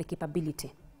you have the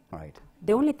capability.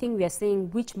 The only thing we are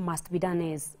saying which must be done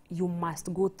is you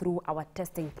must go through our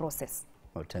testing process.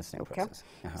 Process.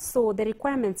 So the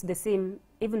requirements, the same,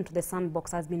 even to the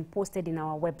sandbox, has been posted in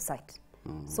our website.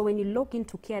 So when you log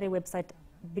into KRA website,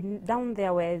 down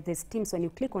there where there's TIMS, when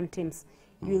you click on TIMS,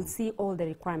 you will see all the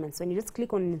requirements. When you just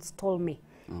click on install me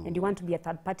and you want to be a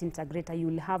third-party integrator, you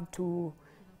will have to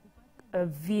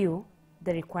view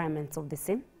the requirements of the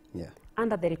same.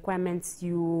 Under the requirements,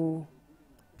 you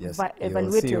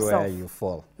evaluate yourself. Where you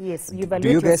fall. You evaluate yourself.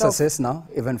 Do you guys assess now,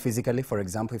 even physically, for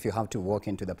example, if you have to walk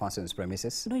into the person's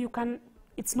premises? No, you can.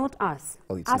 It's not us.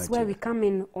 It's us not where you. we come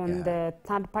in on the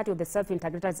third party or the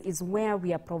self-integrators is where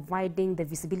we are providing the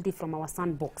visibility from our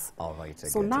sandbox.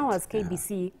 So now as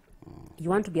KBC, you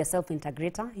want to be a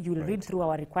self-integrator, you will read through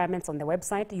our requirements on the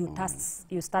website,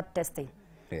 you start testing.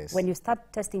 When you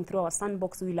start testing through our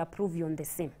sandbox, we will approve you on the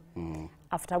same.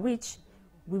 After which,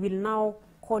 we will now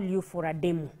call you for a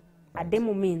demo. A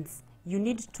demo means you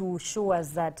need to show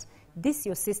us that this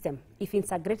your system, if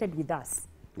integrated with us,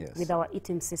 with our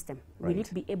eTIMS system, will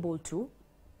it be able to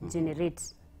generate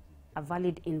a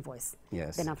valid invoice?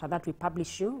 Then after that, we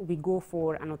publish you. We go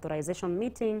for an authorization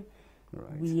meeting.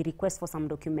 We request for some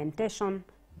documentation.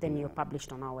 Then you're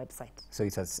published on our website. So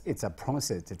it's a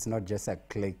process. It's not just a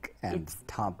click and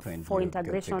tap. And for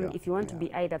integration, if you want to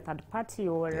be either third party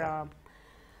or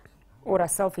a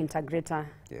self-integrator,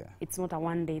 it's not a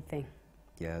one-day thing.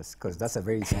 Yes, because that's a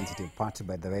very sensitive part,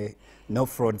 by the way. No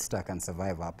fraudster can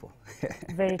survive Apple.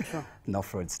 Very true. No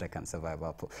fraudster can survive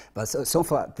Apple. But so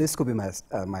far, this could be my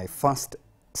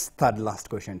third last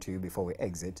question to you before we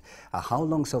exit. How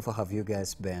long so far have you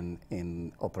guys been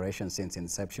in operation since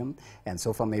inception? And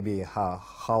so far, maybe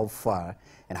how far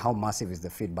and how massive is the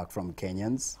feedback from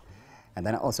Kenyans? And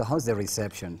then also, how's the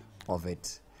reception of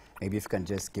it? Maybe if you can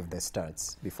just give the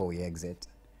stats before we exit.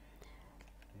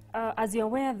 As you're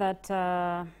aware that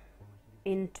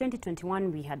in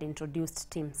 2021 we had introduced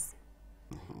TIMS.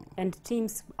 And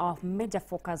TIMS, our major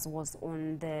focus was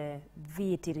on the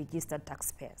VAT registered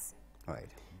taxpayers.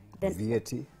 Then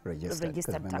VAT registered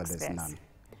taxpayers. There's none.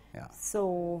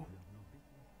 So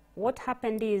what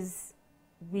happened is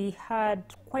we had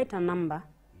quite a number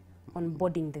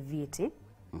onboarding the VAT.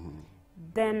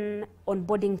 then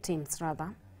onboarding teams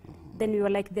rather, then we were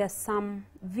like, there are some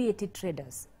VAT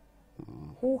traders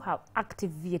who have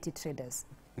active VAT traders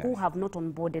who have not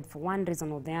onboarded for one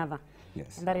reason or the other.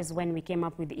 Yes. And that is when we came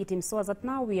up with the TIMS. So as at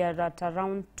now, we are at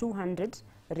around 200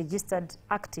 registered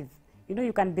active. You know,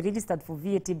 you can be registered for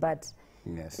VAT, but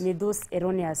yes, you need those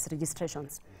erroneous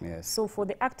registrations. Yes. So for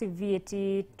the active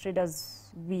VAT traders,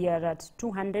 we are at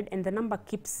 200, and the number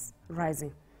keeps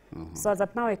rising. So as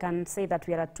at now, I can say that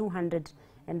we are at 200,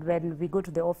 and when we go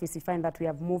to the office, we find that we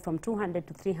have moved from 200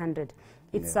 to 300.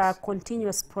 It's a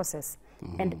continuous process,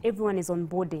 and everyone is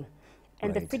onboarding.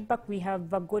 And the feedback we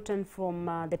have gotten from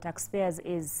the taxpayers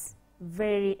is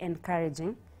very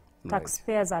encouraging.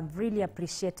 Taxpayers have really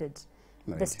appreciated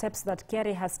the steps that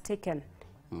KRA has taken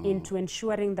into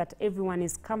ensuring that everyone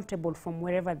is comfortable from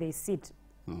wherever they sit.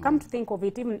 Come to think of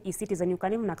it, even e-citizen, you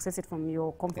can even access it from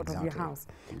your comfort of your house.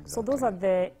 So those are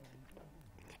the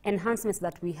enhancements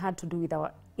that we had to do with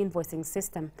our invoicing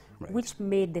system, which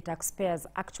made the taxpayers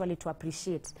actually to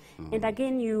appreciate. And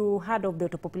again, you heard of the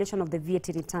population of the VAT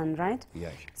return, right?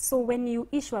 Yes. So when you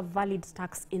issue a valid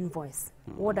tax invoice,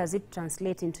 what does it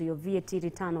translate into your VAT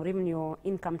return or even your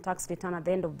income tax return at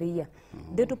the end of the year?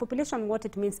 The population, what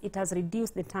it means, it has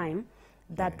reduced the time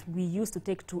that we used to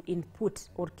take to input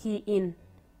or key in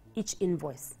each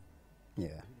invoice.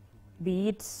 Be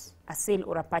it a sale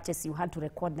or a purchase, you had to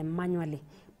record them manually.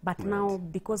 But now,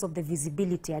 because of the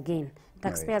visibility again,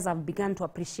 taxpayers have begun to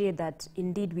appreciate that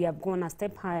indeed we have gone a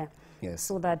step higher.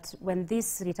 So that when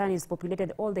this return is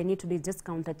populated, all they need to do is just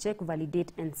counter check,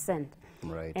 validate, and send.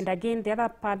 And again, the other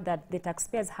part that the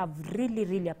taxpayers have really,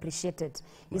 really appreciated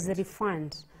is the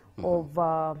refund of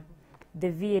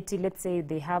the VAT. Let's say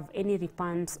they have any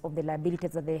refunds of the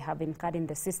liabilities that they have incurred in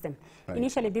the system.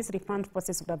 Initially, this refund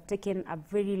process would have taken a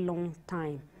very long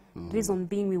time. Reason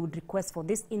being, we would request for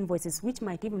these invoices, which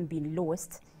might even be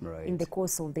lost in the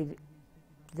course of the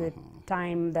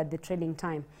time, that the trading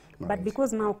time. But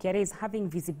because now KRA is having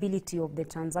visibility of the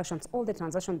transactions, all the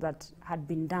transactions that had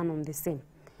been done on the same,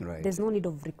 there's no need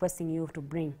of requesting you to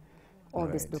bring all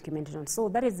this documentation. So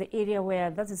that is the area where,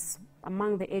 that is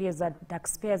among the areas that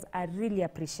taxpayers are really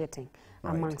appreciating,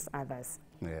 amongst others.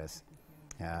 Yes.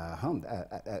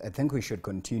 I think we should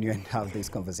continue and have this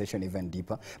conversation even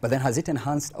deeper. But then, has it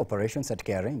enhanced operations at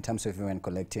KRA in terms of even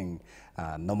collecting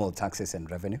normal taxes and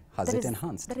revenue? Has it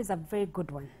enhanced? That is a very good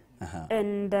one.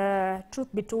 And truth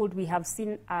be told, we have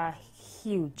seen a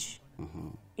huge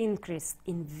increase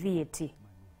in VAT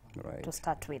to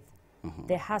start with.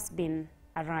 There has been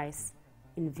a rise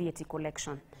in VAT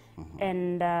collection.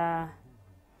 And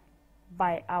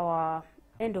by our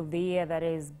end of the year, that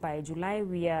is by July,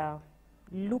 we are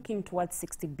looking towards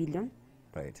 60 billion.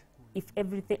 If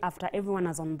everything, after everyone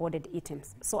has onboarded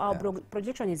TIMS. So our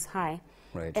projection is high.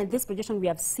 And this projection, we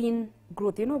have seen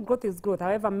growth. You know, growth is growth.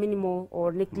 However minimal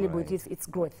or negligible it is, it's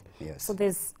growth. So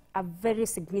there's a very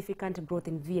significant growth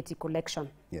in VAT collection.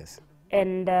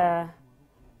 And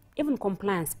even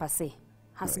compliance per se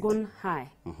has gone high.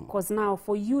 Because now,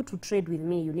 for you to trade with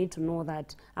me, you need to know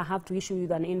that I have to issue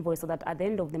you an invoice so that at the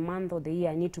end of the month or the year,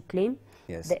 I need to claim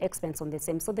the expense on the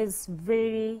same. So there's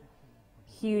very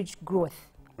huge growth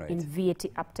in VAT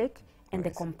uptake and the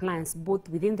compliance, both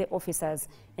within the officers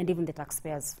and even the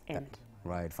taxpayers' end.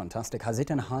 Fantastic. Has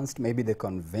it enhanced maybe the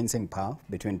convincing power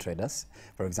between traders?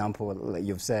 For example,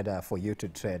 you've said for you to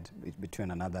trade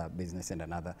between another business and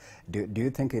another. Do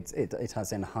you think it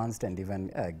has enhanced and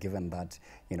even given that,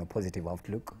 you know, positive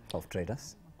outlook of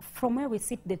traders? From where we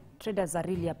sit, the traders are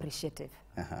really appreciative.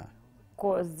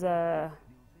 Because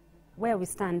where we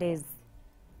stand is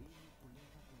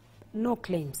no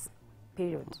claims,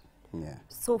 period.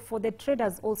 So for the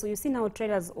traders also, you see now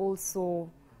traders also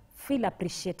feel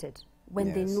appreciated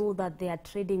when they know that they are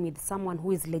trading with someone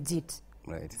who is legit.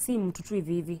 Si mtu tu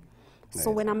hivi hivi.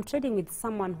 So when I'm trading with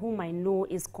someone whom I know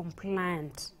is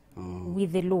compliant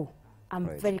with the law, I'm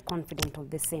very confident of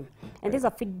the same. And there's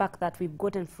a feedback that we've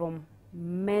gotten from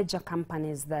major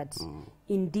companies that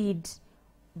indeed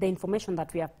the information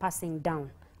that we are passing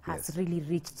down has really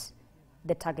reached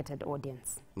the targeted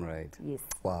audience.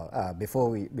 Wow.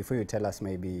 Before you tell us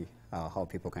maybe how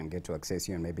people can get to access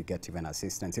you and maybe get even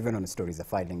assistance, even on the stories of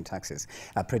filing taxes,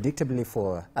 predictably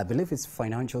for, I believe it's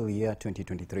financial year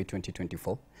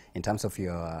 2023-2024, in terms of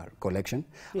your collection,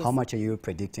 how much are you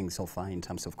predicting so far in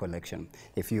terms of collection?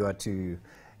 If you are to,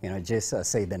 you know, just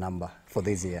say the number for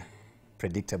this year,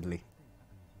 predictably.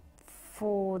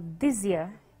 For this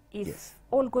year, if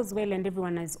all goes well and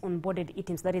everyone is onboarded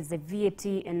TIMS, that is the VAT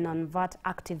and non-VAT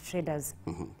active traders,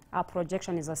 our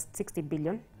projection is 60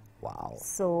 billion. Wow.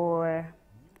 So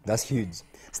that's huge.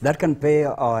 So that can pay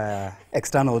our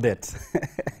external debt.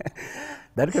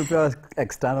 That can pay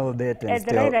external debt and And the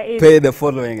still rider is- pay the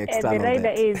following external And the rider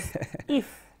debt. is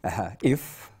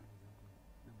If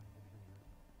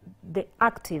the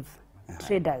active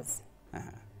traders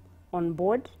on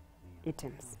board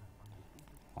TIMS.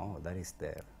 Oh, that is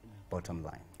the bottom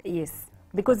line. Yes,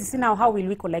 because you see now, how will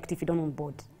we collect if you don't on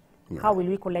board? Yeah. How will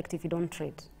we collect if you don't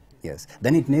trade? Yes.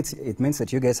 Then it means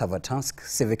that you guys have a task,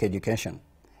 civic education,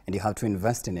 and you have to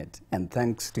invest in it. And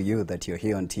thanks to you that you're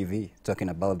here on TV talking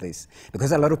about this.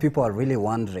 Because a lot of people are really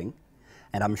wondering,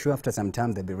 and I'm sure after some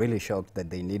time they'll be really shocked that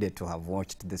they needed to have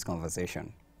watched this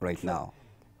conversation right now.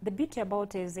 The beauty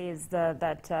about it is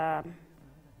that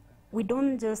we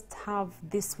don't just have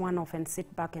this one-off and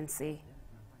sit back and say,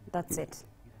 that's it.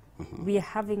 We are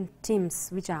having teams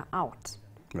which are out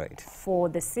Right. for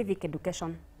the civic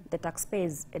education, the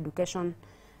taxpayers' education,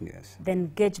 Yes. the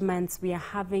engagements. We are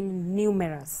having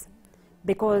numerous,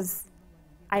 because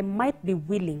I might be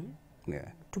willing Yeah.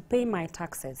 to pay my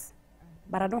taxes,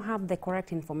 but I don't have the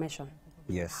correct information.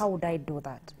 Yes. How would I do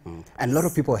that? And a lot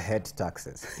of people hate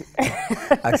taxes.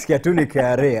 Akisikia tu ni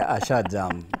KRA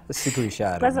ashajam, siku Kwanza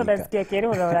ishaharibika. unasikia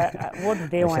KRA, what do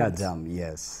they want? Ashajam,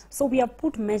 yes. So we have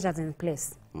put measures in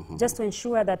place just to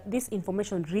ensure that this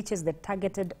information reaches the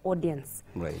targeted audience.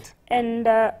 Right. And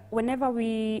whenever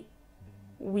we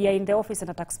are in the office and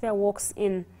a taxpayer walks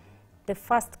in, the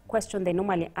first question they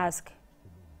normally ask,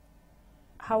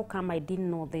 how come I didn't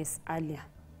know this earlier?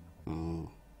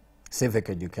 Civic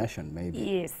education, maybe.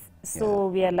 Yes. So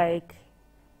we are like,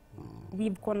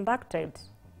 we've conducted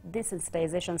these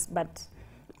sensitizations, but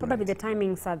probably the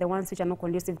timings are the ones which are not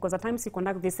conducive, because at times we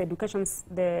conduct these educations,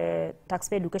 the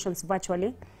taxpayer educations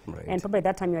virtually, Right. and probably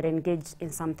that time you're engaged in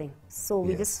something. So we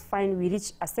Yes. just find we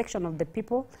reach a section of the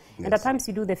people, and Yes. at times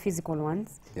you do the physical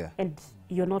ones, Yeah. and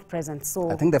you're not present.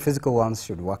 So I think the physical ones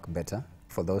should work better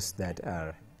for those that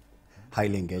are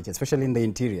highly engaged, especially in the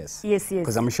interiors. Yes, yes.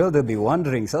 Because I'm sure they'll be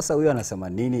wondering, sasa huyo anasema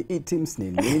nini, TIMS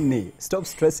ni nini? Stop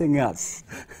stressing us.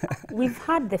 we've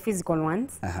had the physical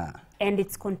ones, and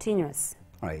it's continuous.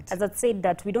 Right. As I said,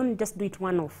 that we don't just do it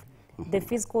one-off. The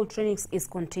physical training is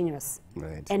continuous.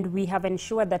 Right. And we have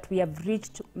ensured that we have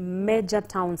reached major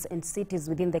towns and cities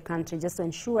within the country, just to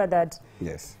ensure that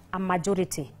Yes. a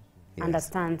majority Yes.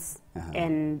 understands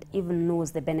and even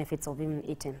knows the benefits of even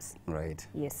TIMS. Right.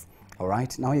 Yes. All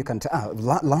right, now you can,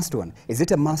 last one. Is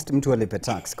it a must mtu alipe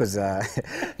tax? Because I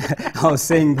was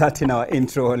saying that in our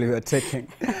intro while we were taking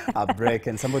a break,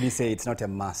 and somebody say it's not a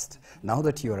must. Now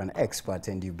that you're an expert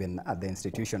and you've been at the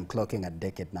institution clocking a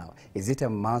decade now, is it a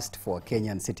must for a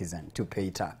Kenyan citizen to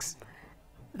pay tax?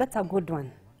 That's a good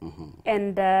one.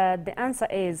 And the answer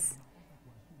is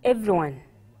everyone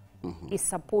is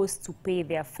supposed to pay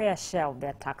their fair share of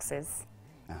their taxes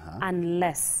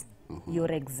unless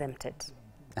you're exempted.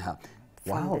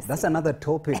 Wow, the that's another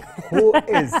topic. Who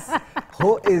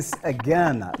is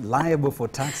again liable for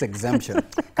tax exemption?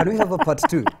 Can we have a part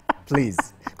 2, please?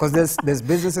 Because there's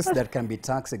businesses that can be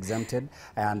tax exempted.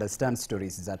 I understand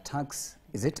stories.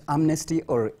 Is it amnesty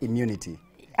or immunity?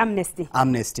 Amnesty.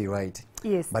 Amnesty, right?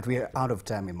 Yes. But we are out of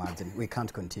time, imagine. We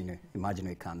can't continue. Imagine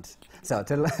we can't. So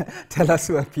tell us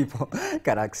where people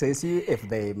can access you if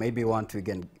they maybe want to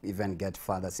even get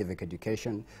further civic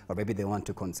education, or maybe they want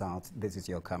to consult. This is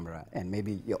your camera. And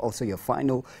maybe also your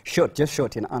final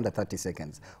short in under 30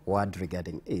 seconds, word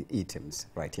regarding TIMS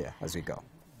right here as we go.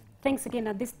 Thanks again.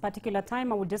 At this particular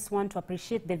time, I would just want to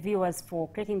appreciate the viewers for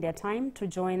taking their time to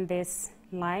join this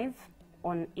live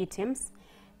on TIMS.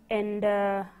 And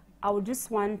I would just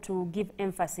want to give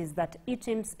emphasis that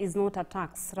TIMS is not a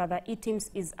tax. Rather, TIMS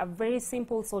is a very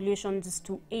simple solution just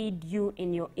to aid you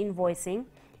in your invoicing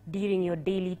during your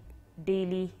daily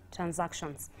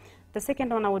transactions. The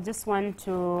second one, I would just want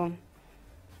to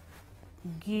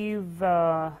give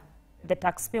the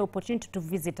taxpayer opportunity to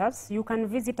visit us. You can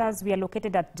visit us. We are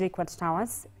located at Jaquat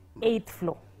Towers, 8th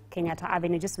floor, Kenyatta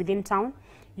Avenue, just within town.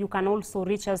 You can also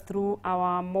reach us through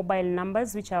our mobile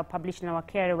numbers, which are published in our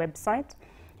KRA website.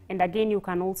 And again, you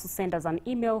can also send us an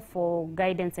email for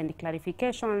guidance and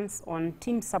clarifications on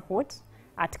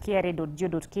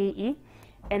teamsupport@kra.go.ke.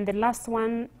 And the last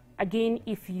one, again,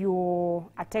 if you're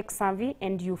a tech savvy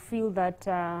and you feel that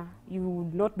you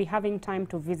would not be having time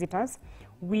to visit us,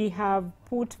 we have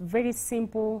put very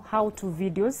simple how-to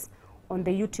videos on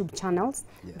the YouTube channels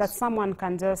that someone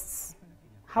can just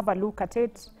have a look at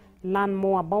it, learn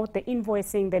more about the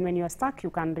invoicing. Then when you're stuck, you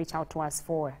can reach out to us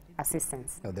for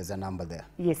assistance. Oh, there's a number there.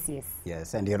 Yes, yes.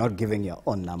 Yes, and you're not giving your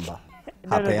own number.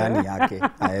 hapeani yake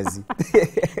haezi.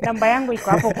 Namba yangu iko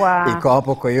hapo kwa iko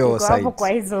hapo kwa hiyo iko hapo site kwa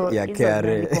hizo ya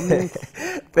KRA.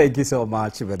 Thank you so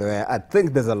much, by the way. I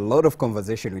think there's a lot of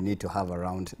conversation we need to have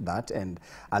around that, and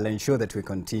I'll ensure that we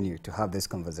continue to have this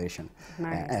conversation.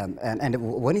 Nice. And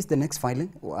when is the next filing?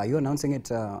 Are you announcing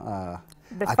it?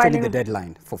 Actually, filing, the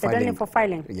deadline for filing. The deadline for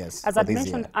filing. Yes. As I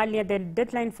mentioned earlier, the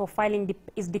deadline for filing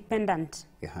is dependent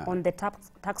on the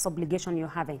tax obligation you're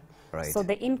having. Right. So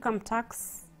the income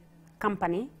tax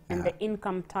company and the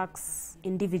income tax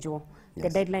individual, the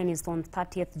deadline is on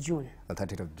 30th June. The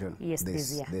 30th of June. Yes,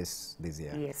 this year. This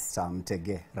year. Yes. So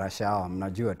mtege rush hour,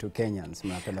 mnajua tu Kenyans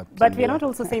mnapenda. But we are not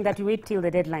also saying that you wait till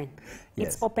the deadline. Yes.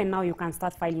 It's open now. You can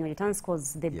start filing your returns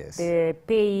because the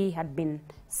payee had been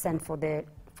sent for the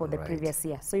previous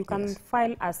year. So you can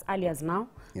file as early as now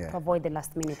to avoid the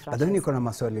last minute rushes. But then you can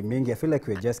maswali mingi. I feel like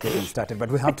we're just getting started,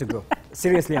 but we have to go.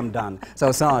 Seriously, I'm done.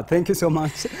 So, thank you so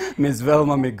much, Ms.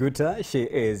 Velma Miguta. She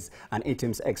is an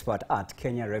TIMS expert at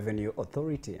Kenya Revenue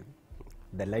Authority,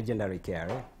 the legendary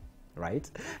KRA, right?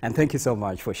 And thank you so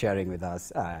much for sharing with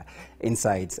us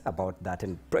insights about that.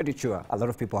 And pretty sure a lot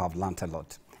of people have learned a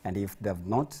lot. And if they've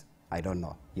not, I don't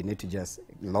know. You need to just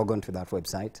log on to that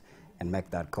website and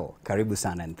make that call. Karibu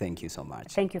sana, and thank you so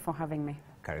much. Thank you for having me.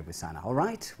 Karibu sana. All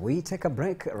right, we take a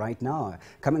break right now.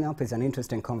 Coming up is an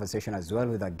interesting conversation as well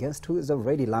with a guest who is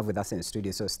already live with us in the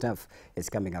studio. So Steph is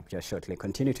coming up just shortly.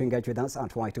 Continue to engage with us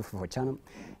at Y254 channel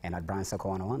and at Brand Circle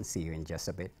 101. See you in just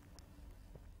a bit.